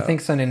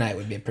think Sunday night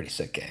would be a pretty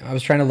sick game. I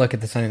was trying to look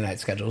at the Sunday night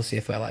schedule to see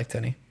if I liked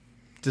any.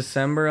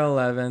 December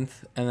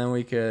 11th, and then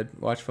we could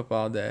watch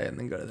football all day and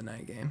then go to the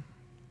night game.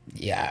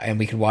 Yeah, and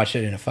we could watch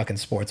it in a fucking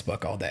sports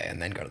book all day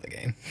and then go to the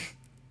game.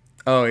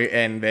 Oh,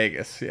 and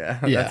Vegas.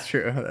 Yeah, Yeah. That's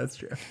true. That's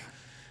true.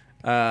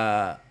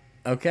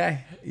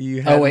 Okay. You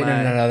Oh had wait,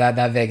 no.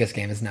 That Vegas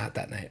game is not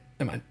that night.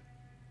 Never mind.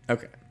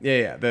 Okay.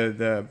 Yeah.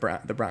 The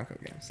Bronco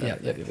game. So, Yeah.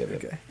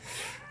 Okay.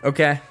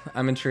 Okay.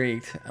 I'm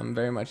intrigued. I'm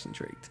very much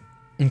intrigued.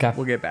 Okay.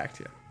 We'll get back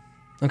to you.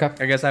 Okay.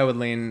 I guess I would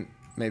lean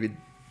maybe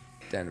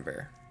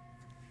Denver.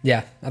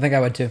 Yeah, I think I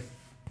would too.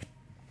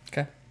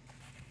 Okay.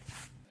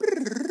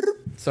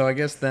 So I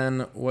guess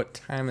then, what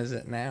time is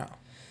it now?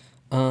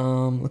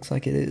 Looks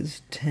like it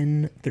is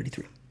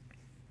 10:33.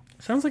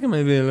 Sounds like it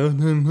might be a little.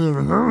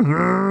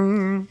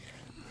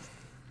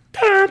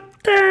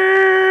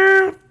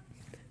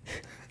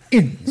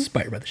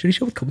 Inspired by the Shitty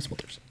Show with Kobe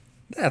Smulders.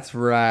 That's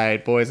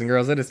right, boys and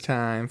girls. It is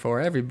time for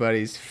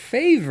everybody's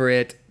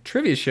favorite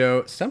trivia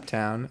show,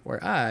 Stumptown,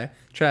 where I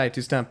try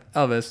to stump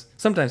Elvis.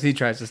 Sometimes he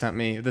tries to stump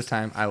me. This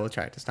time, I will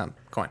try to stump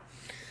Coyne.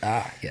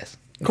 Ah, yes.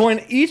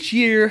 Coyne, each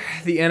year,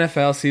 the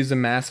NFL sees a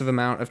massive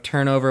amount of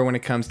turnover when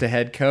it comes to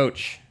head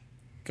coach.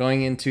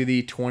 Going into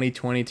the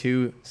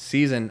 2022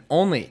 season,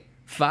 only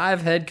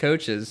 5 head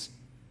coaches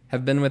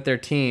have been with their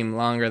team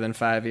longer than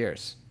 5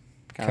 years.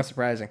 Kind of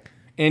surprising.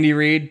 Andy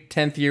Reid,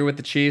 10th year with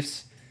the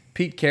Chiefs.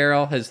 Pete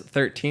Carroll, his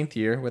 13th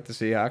year with the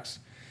Seahawks.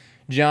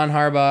 John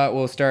Harbaugh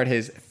will start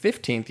his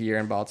 15th year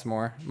in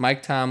Baltimore.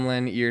 Mike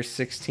Tomlin, year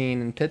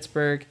 16 in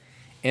Pittsburgh.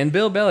 And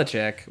Bill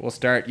Belichick will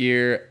start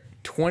year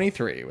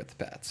 23 with the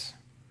Pats.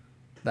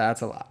 That's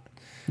a lot.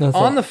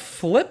 On the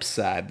flip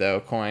side,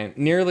 though, Coyne,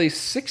 nearly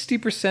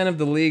 60% of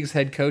the league's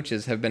head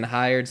coaches have been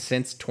hired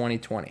since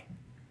 2020.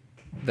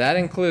 That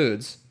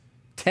includes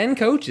 10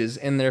 coaches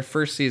in their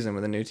first season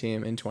with a new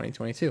team in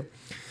 2022.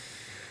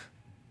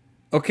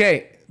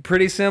 Okay,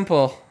 pretty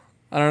simple.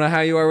 I don't know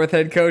how you are with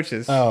head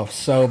coaches. Oh,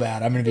 so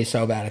bad. I'm going to be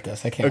so bad at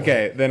this. I can't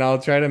Okay, then I'll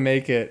try to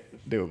make it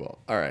doable.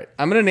 All right.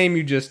 I'm going to name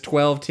you just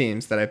 12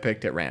 teams that I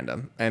picked at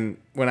random. And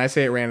when I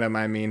say at random,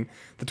 I mean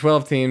the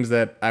 12 teams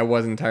that I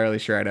wasn't entirely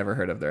sure I'd ever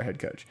heard of their head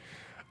coach.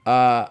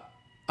 I'm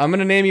going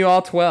to name you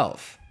all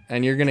 12,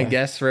 and you're going to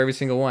guess for every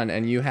single one,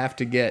 and you have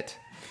to get...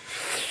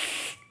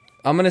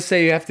 I'm going to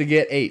say you have to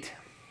get 8.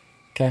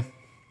 Okay.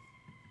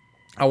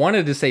 I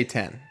wanted to say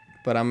 10,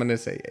 but I'm going to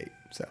say 8.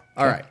 So,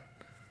 all right.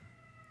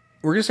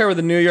 We're gonna start with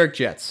the New York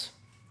Jets.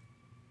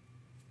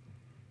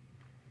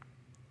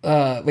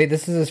 Wait,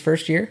 this is his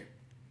first year?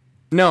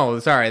 No,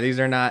 sorry, these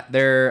are not.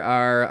 There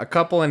are a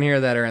couple in here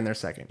that are in their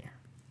second year.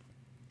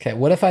 Okay,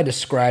 what if I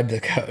described the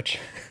coach?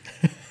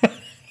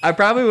 I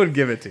probably would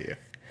give it to you.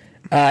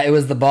 It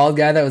was the bald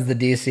guy that was the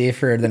DC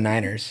for the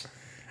Niners.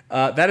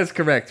 That is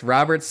correct.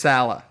 Robert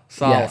Saleh.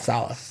 Yeah,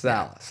 Saleh.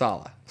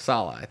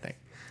 Saleh, I think.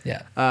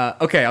 Yeah.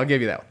 Okay, I'll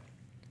give you that one.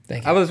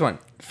 Thank you. How about this one?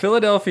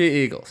 Philadelphia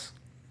Eagles.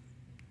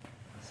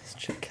 This is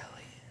Chip Kelly.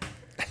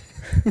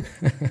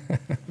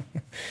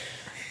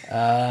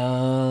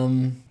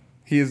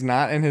 He is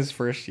not in his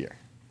first year.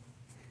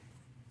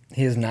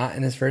 He is not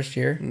in his first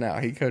year? No,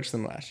 he coached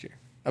them last year,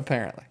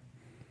 apparently.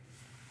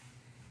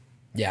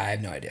 Yeah, I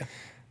have no idea.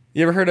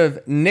 You ever heard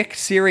of Nick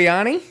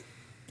Sirianni?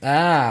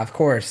 Ah, of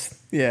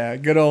course. Yeah,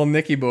 good old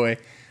Nicky boy.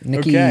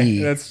 Nicky. Okay,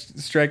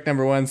 that's strike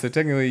number 1, so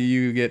technically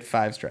you get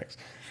 5 strikes.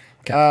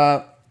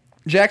 Okay.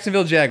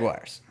 Jacksonville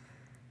Jaguars.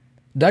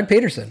 Doug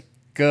Peterson.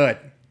 Good.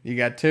 You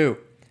got 2.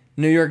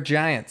 New York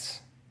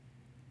Giants.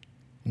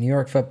 New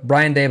York foot.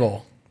 Brian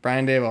Daboll.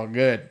 Brian Daboll.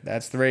 Good.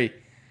 That's 3.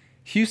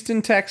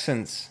 Houston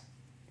Texans.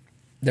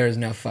 There's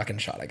no fucking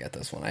shot I get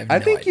this one. I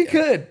think you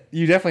could.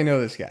 You definitely know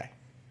this guy.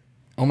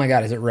 Oh my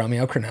God, is it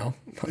Romeo Crennel?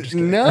 I'm just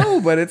kidding.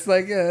 No, but it's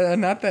like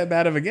not that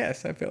bad of a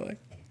guess, I feel like.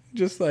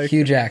 Just like...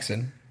 Hugh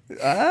Jackson.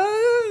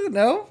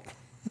 No.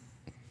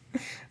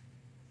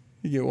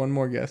 You get one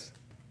more guess.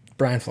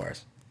 Brian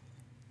Flores.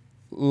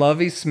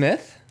 Lovie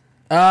Smith?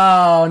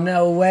 Oh,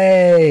 no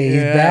way.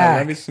 He's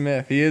back. Lovie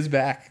Smith. He is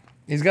back.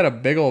 He's got a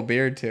big old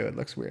beard, too. It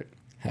looks weird.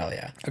 Hell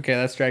yeah. Okay,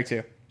 that's strike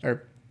 2.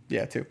 Or,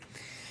 yeah, 2.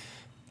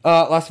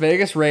 Las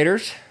Vegas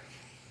Raiders.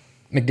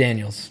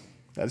 McDaniels.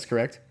 That's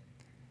correct.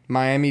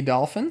 Miami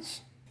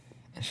Dolphins.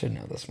 I should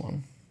know this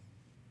one.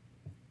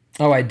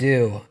 Oh, I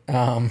do.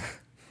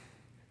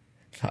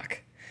 Fuck.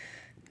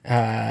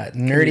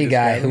 Nerdy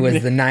guy who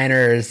was the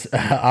Niners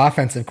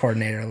offensive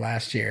coordinator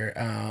last year.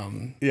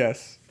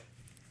 Yes.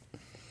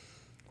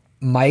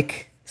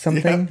 Mike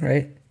something, Yeah.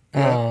 right?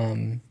 Yeah.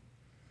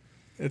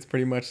 It's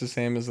pretty much the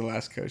same as the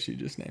last coach you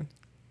just named.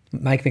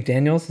 Mike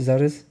McDaniels, is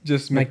that his?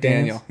 Just Mike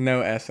McDaniel.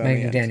 No S on Mike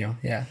the end. McDaniel,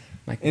 yeah.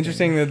 Mike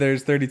Interesting that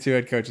there's 32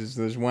 head coaches.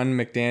 There's one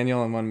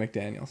McDaniel and one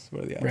McDaniels.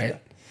 What are the odds of Right.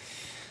 that?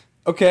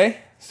 Okay,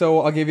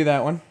 so I'll give you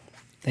that one.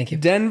 Thank you.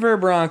 Denver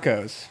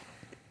Broncos.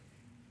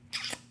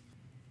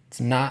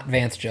 It's not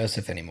Vance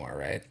Joseph anymore,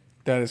 right?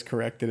 That is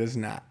correct. It is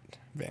not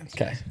Vance.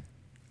 Okay.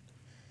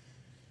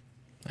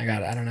 I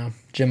got it. I don't know.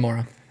 Jim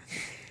Mora.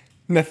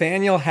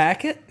 Nathaniel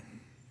Hackett.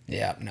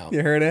 Yeah, no.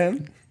 You heard of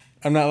him?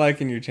 I'm not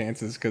liking your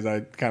chances because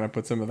I kind of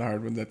put some of the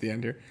hard ones at the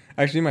end here.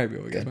 Actually, you might be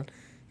able to get one.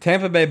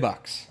 Tampa Bay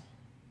Bucks.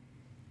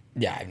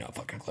 Yeah, I have no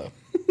fucking clue.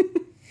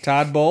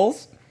 Todd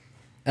Bowles.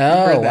 Oh,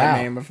 You've heard wow.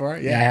 that name before?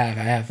 Yeah,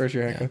 I have. For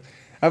sure. Yeah.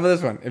 How about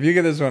this one? If you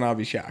get this one, I'll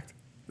be shocked.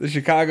 The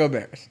Chicago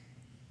Bears.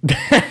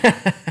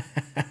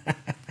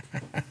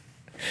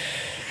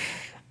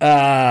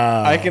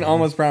 I can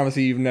almost promise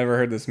you you've never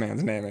heard this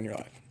man's name in your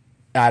life.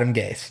 Adam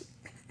Gase.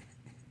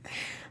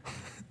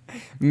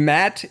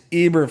 Matt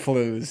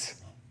Eberflus.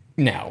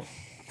 No.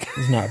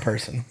 He's not a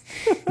person.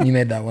 You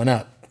made that one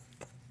up.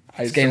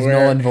 This I game's swear,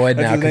 null and void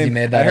that's now his because you name.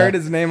 made that I heard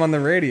up. his name on the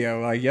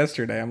radio like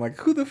yesterday. I'm like,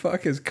 who the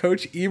fuck is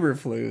Coach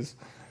Eberflus?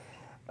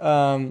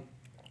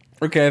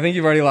 Okay, I think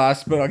you've already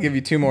lost, but I'll give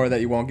you 2 more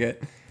that you won't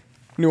get.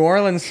 New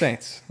Orleans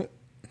Saints.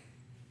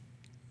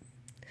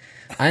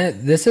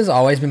 This has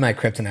always been my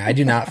kryptonite. I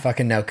do not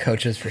fucking know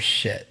coaches for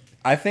shit.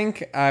 I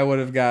think I would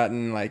have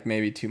gotten like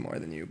maybe 2 more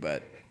than you,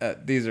 but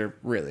these are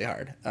really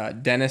hard.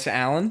 Dennis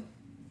Allen.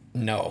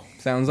 No.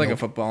 Sounds like a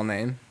football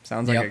name.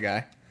 Sounds like Yep. a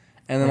guy.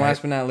 And then Right.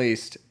 last but not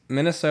least,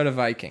 Minnesota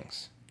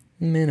Vikings.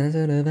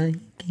 Minnesota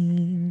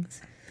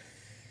Vikings.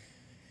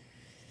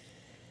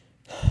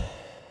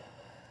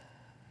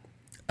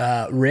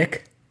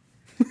 Rick.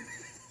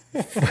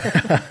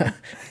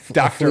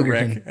 Dr.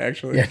 Flugerton. Rick,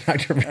 actually. Yeah,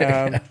 Dr.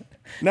 Rick.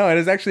 No, it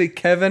is actually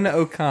Kevin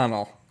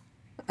O'Connell.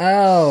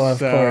 Oh, of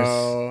So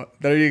course.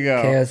 there you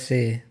go.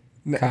 KOC.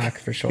 Cock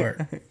for short.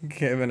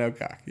 Kevin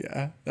O'Cock.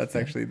 Yeah, that's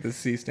actually the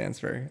C stands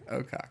for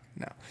O'Cock.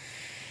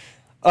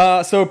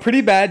 No. So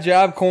pretty bad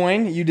job,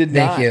 Coyne. You did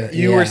Thank not.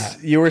 you.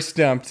 You were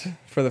stumped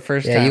for the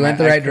first time. Yeah, you went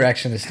the I right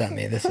direction to stump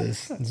me. This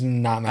is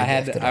not my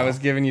gift at I all. was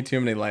giving you too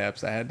many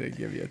layups. I had to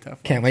give you a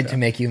tough Can't one, wait to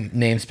make you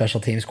name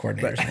special teams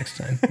coordinators next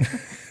time.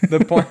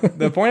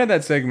 the point of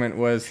that segment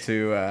was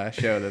to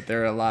show that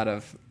there are a lot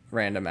of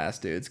random ass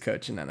dudes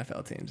coaching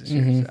NFL teams this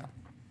year. So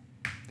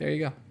there you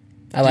go.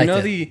 I like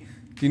it.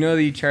 Do you know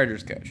the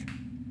Chargers coach?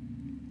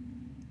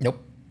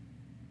 Nope.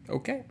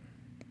 Okay.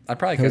 I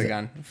probably Who could is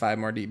have it? gone 5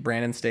 more deep.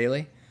 Brandon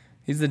Staley.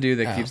 He's the dude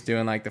that Oh. keeps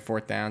doing like the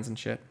 4th downs and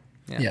shit.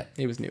 Yeah.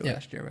 He was new Yeah.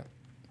 last year, but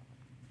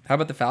how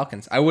about the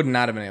Falcons? I would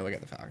not have been able to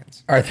get the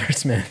Falcons. Arthur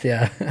Smith,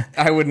 yeah.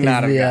 I would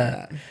not have the,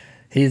 gotten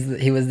that.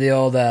 He was the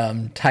old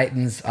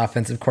Titans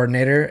offensive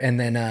coordinator, and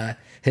then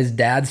his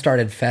dad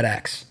started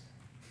FedEx.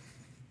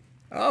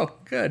 Oh,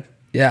 good.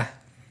 Yeah.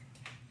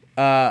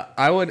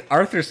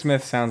 Arthur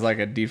Smith sounds like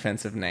a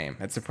defensive name.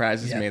 It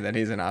surprises Yeah. me that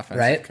he's an offensive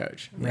Right?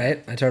 coach.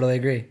 Right? I totally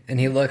agree. And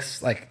he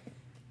looks like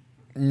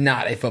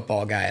not a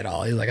football guy at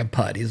all. He's like a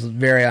pud. He's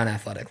very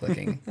unathletic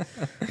looking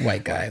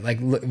white guy. Like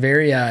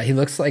very. He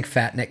looks like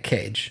Fat Nick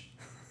Cage.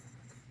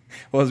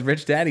 Well, his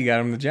rich daddy got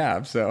him the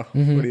job, so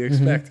what do you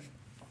expect?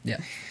 Yeah.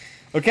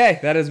 Okay,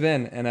 that has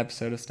been an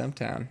episode of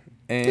Stumptown,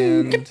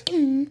 and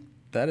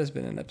that has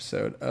been an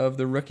episode of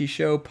the Rookie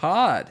Show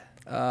Pod.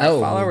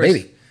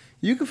 Baby.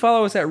 You can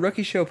follow us at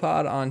Rookie Show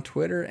Pod on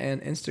Twitter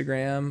and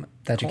Instagram.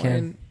 That you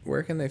can.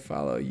 Where can they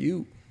follow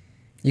you?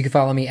 You can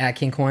follow me at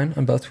King Coyne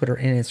on both Twitter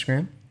and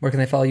Instagram. Where can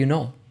they follow you,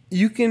 Knoll?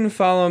 You can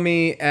follow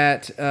me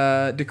at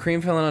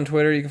DeCreamFillin on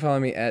Twitter. You can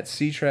follow me at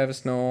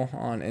CTravisKnoll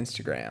on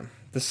Instagram.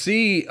 The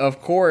C, of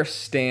course,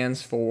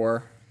 stands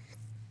for...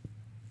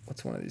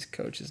 What's one of these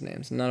coaches'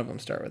 names? None of them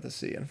start with a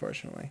C,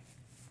 unfortunately.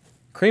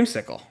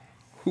 Creamsicle.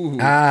 Ooh.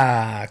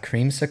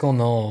 Creamsicle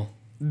Knoll.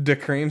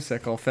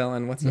 DeCreamsicle.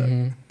 Fillin, what's up?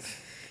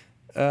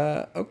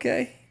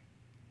 Okay.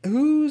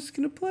 Who's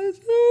going to play us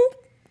out?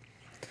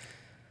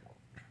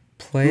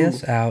 Play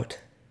us out.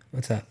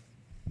 What's up?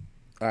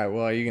 All right,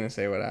 well, are you going to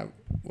say what I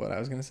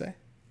was going to say?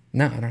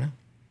 No, I don't know.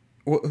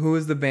 Who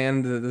is the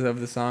band of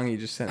the song you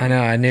just sent me? I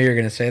know. I knew you were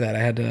going to say that. I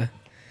had to...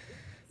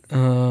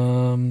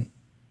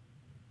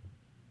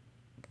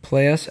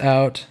 play us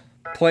out.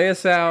 Play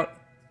us out.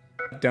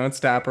 Don't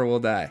stop or we'll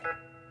die.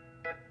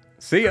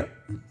 See ya.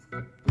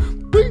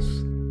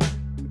 Peace.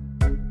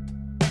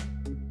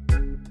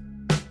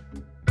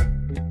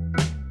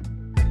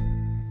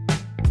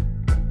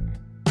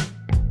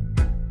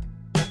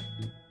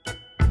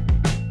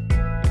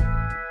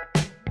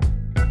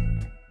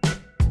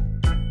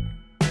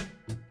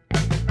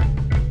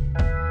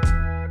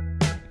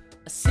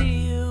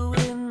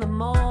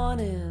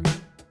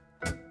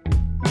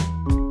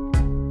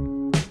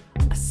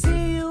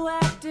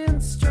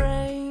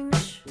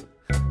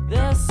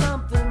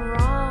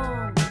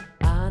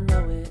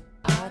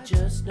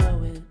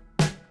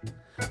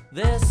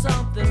 There's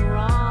something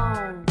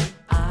wrong.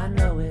 I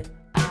know it.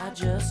 I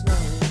just know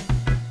it.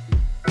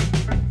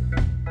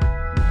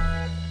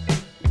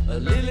 A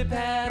lily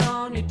pad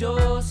on your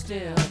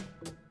doorstep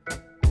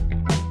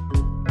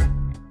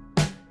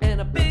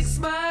and a big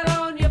smile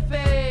on your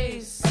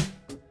face.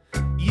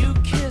 You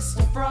kissed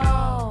a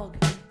frog.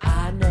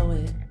 I know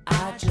it.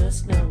 I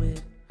just know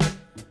it.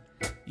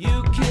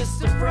 You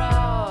kissed a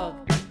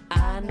frog.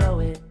 I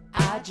know it.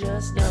 I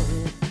just know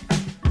it.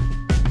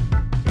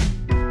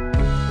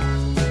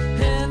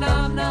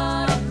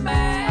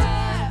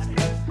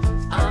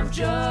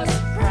 Just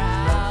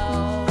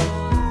proud.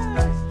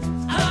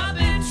 I've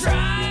been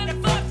trying to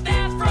fuck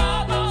that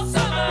frog all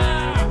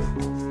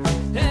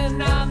summer,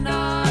 and I'm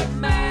not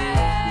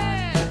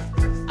mad.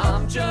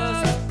 I'm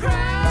just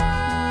proud.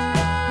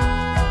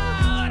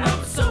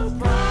 I'm so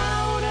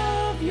proud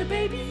of you,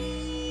 baby.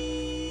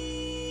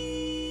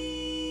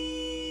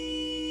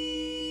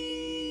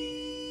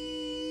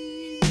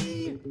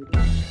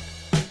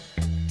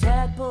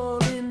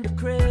 Tadpole in the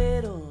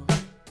cradle.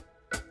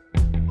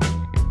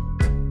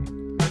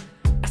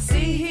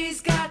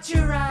 He's got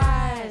your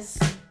eyes.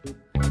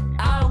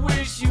 I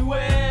wish you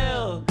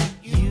well.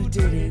 You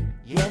did it.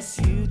 Yes,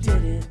 you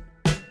did it.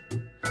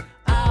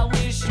 I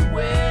wish you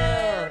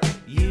well.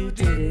 You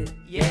did it.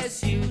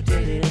 Yes, you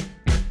did it.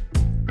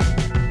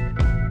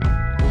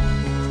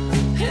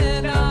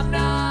 And I'm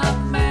not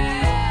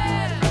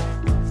mad.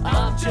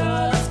 I'm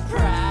just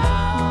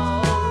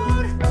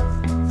proud.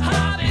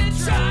 I've been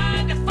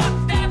trying to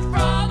fuck that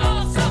frog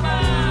all summer,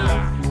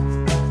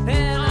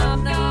 and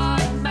I'm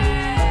not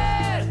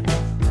mad.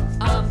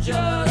 I'm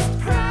just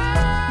proud.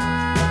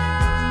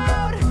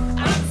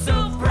 I'm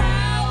so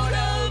proud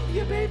of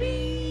you,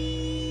 baby.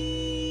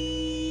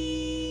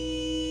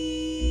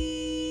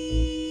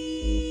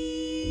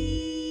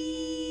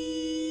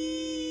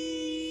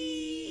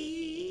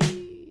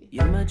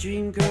 You're my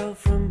dream girl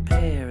from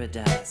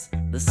paradise,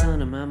 the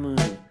sun and my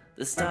moon,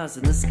 the stars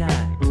in the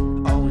sky.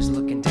 Always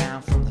looking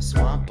down from the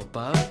swamp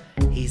above.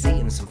 He's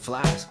eating some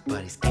flowers,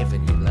 but he's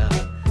giving you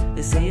love.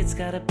 They say it's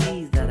gotta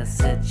be that I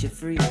set you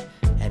free,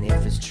 And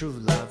if it's true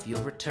love,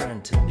 you'll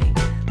return to me.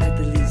 like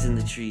the leaves in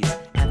the trees.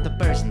 And the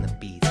birds and the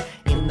bees.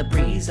 In the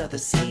breeze are the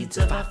seeds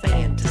of our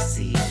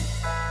fantasy.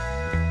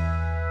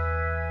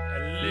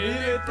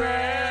 Lily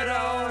pad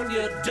on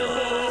your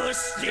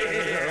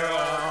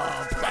doorstep.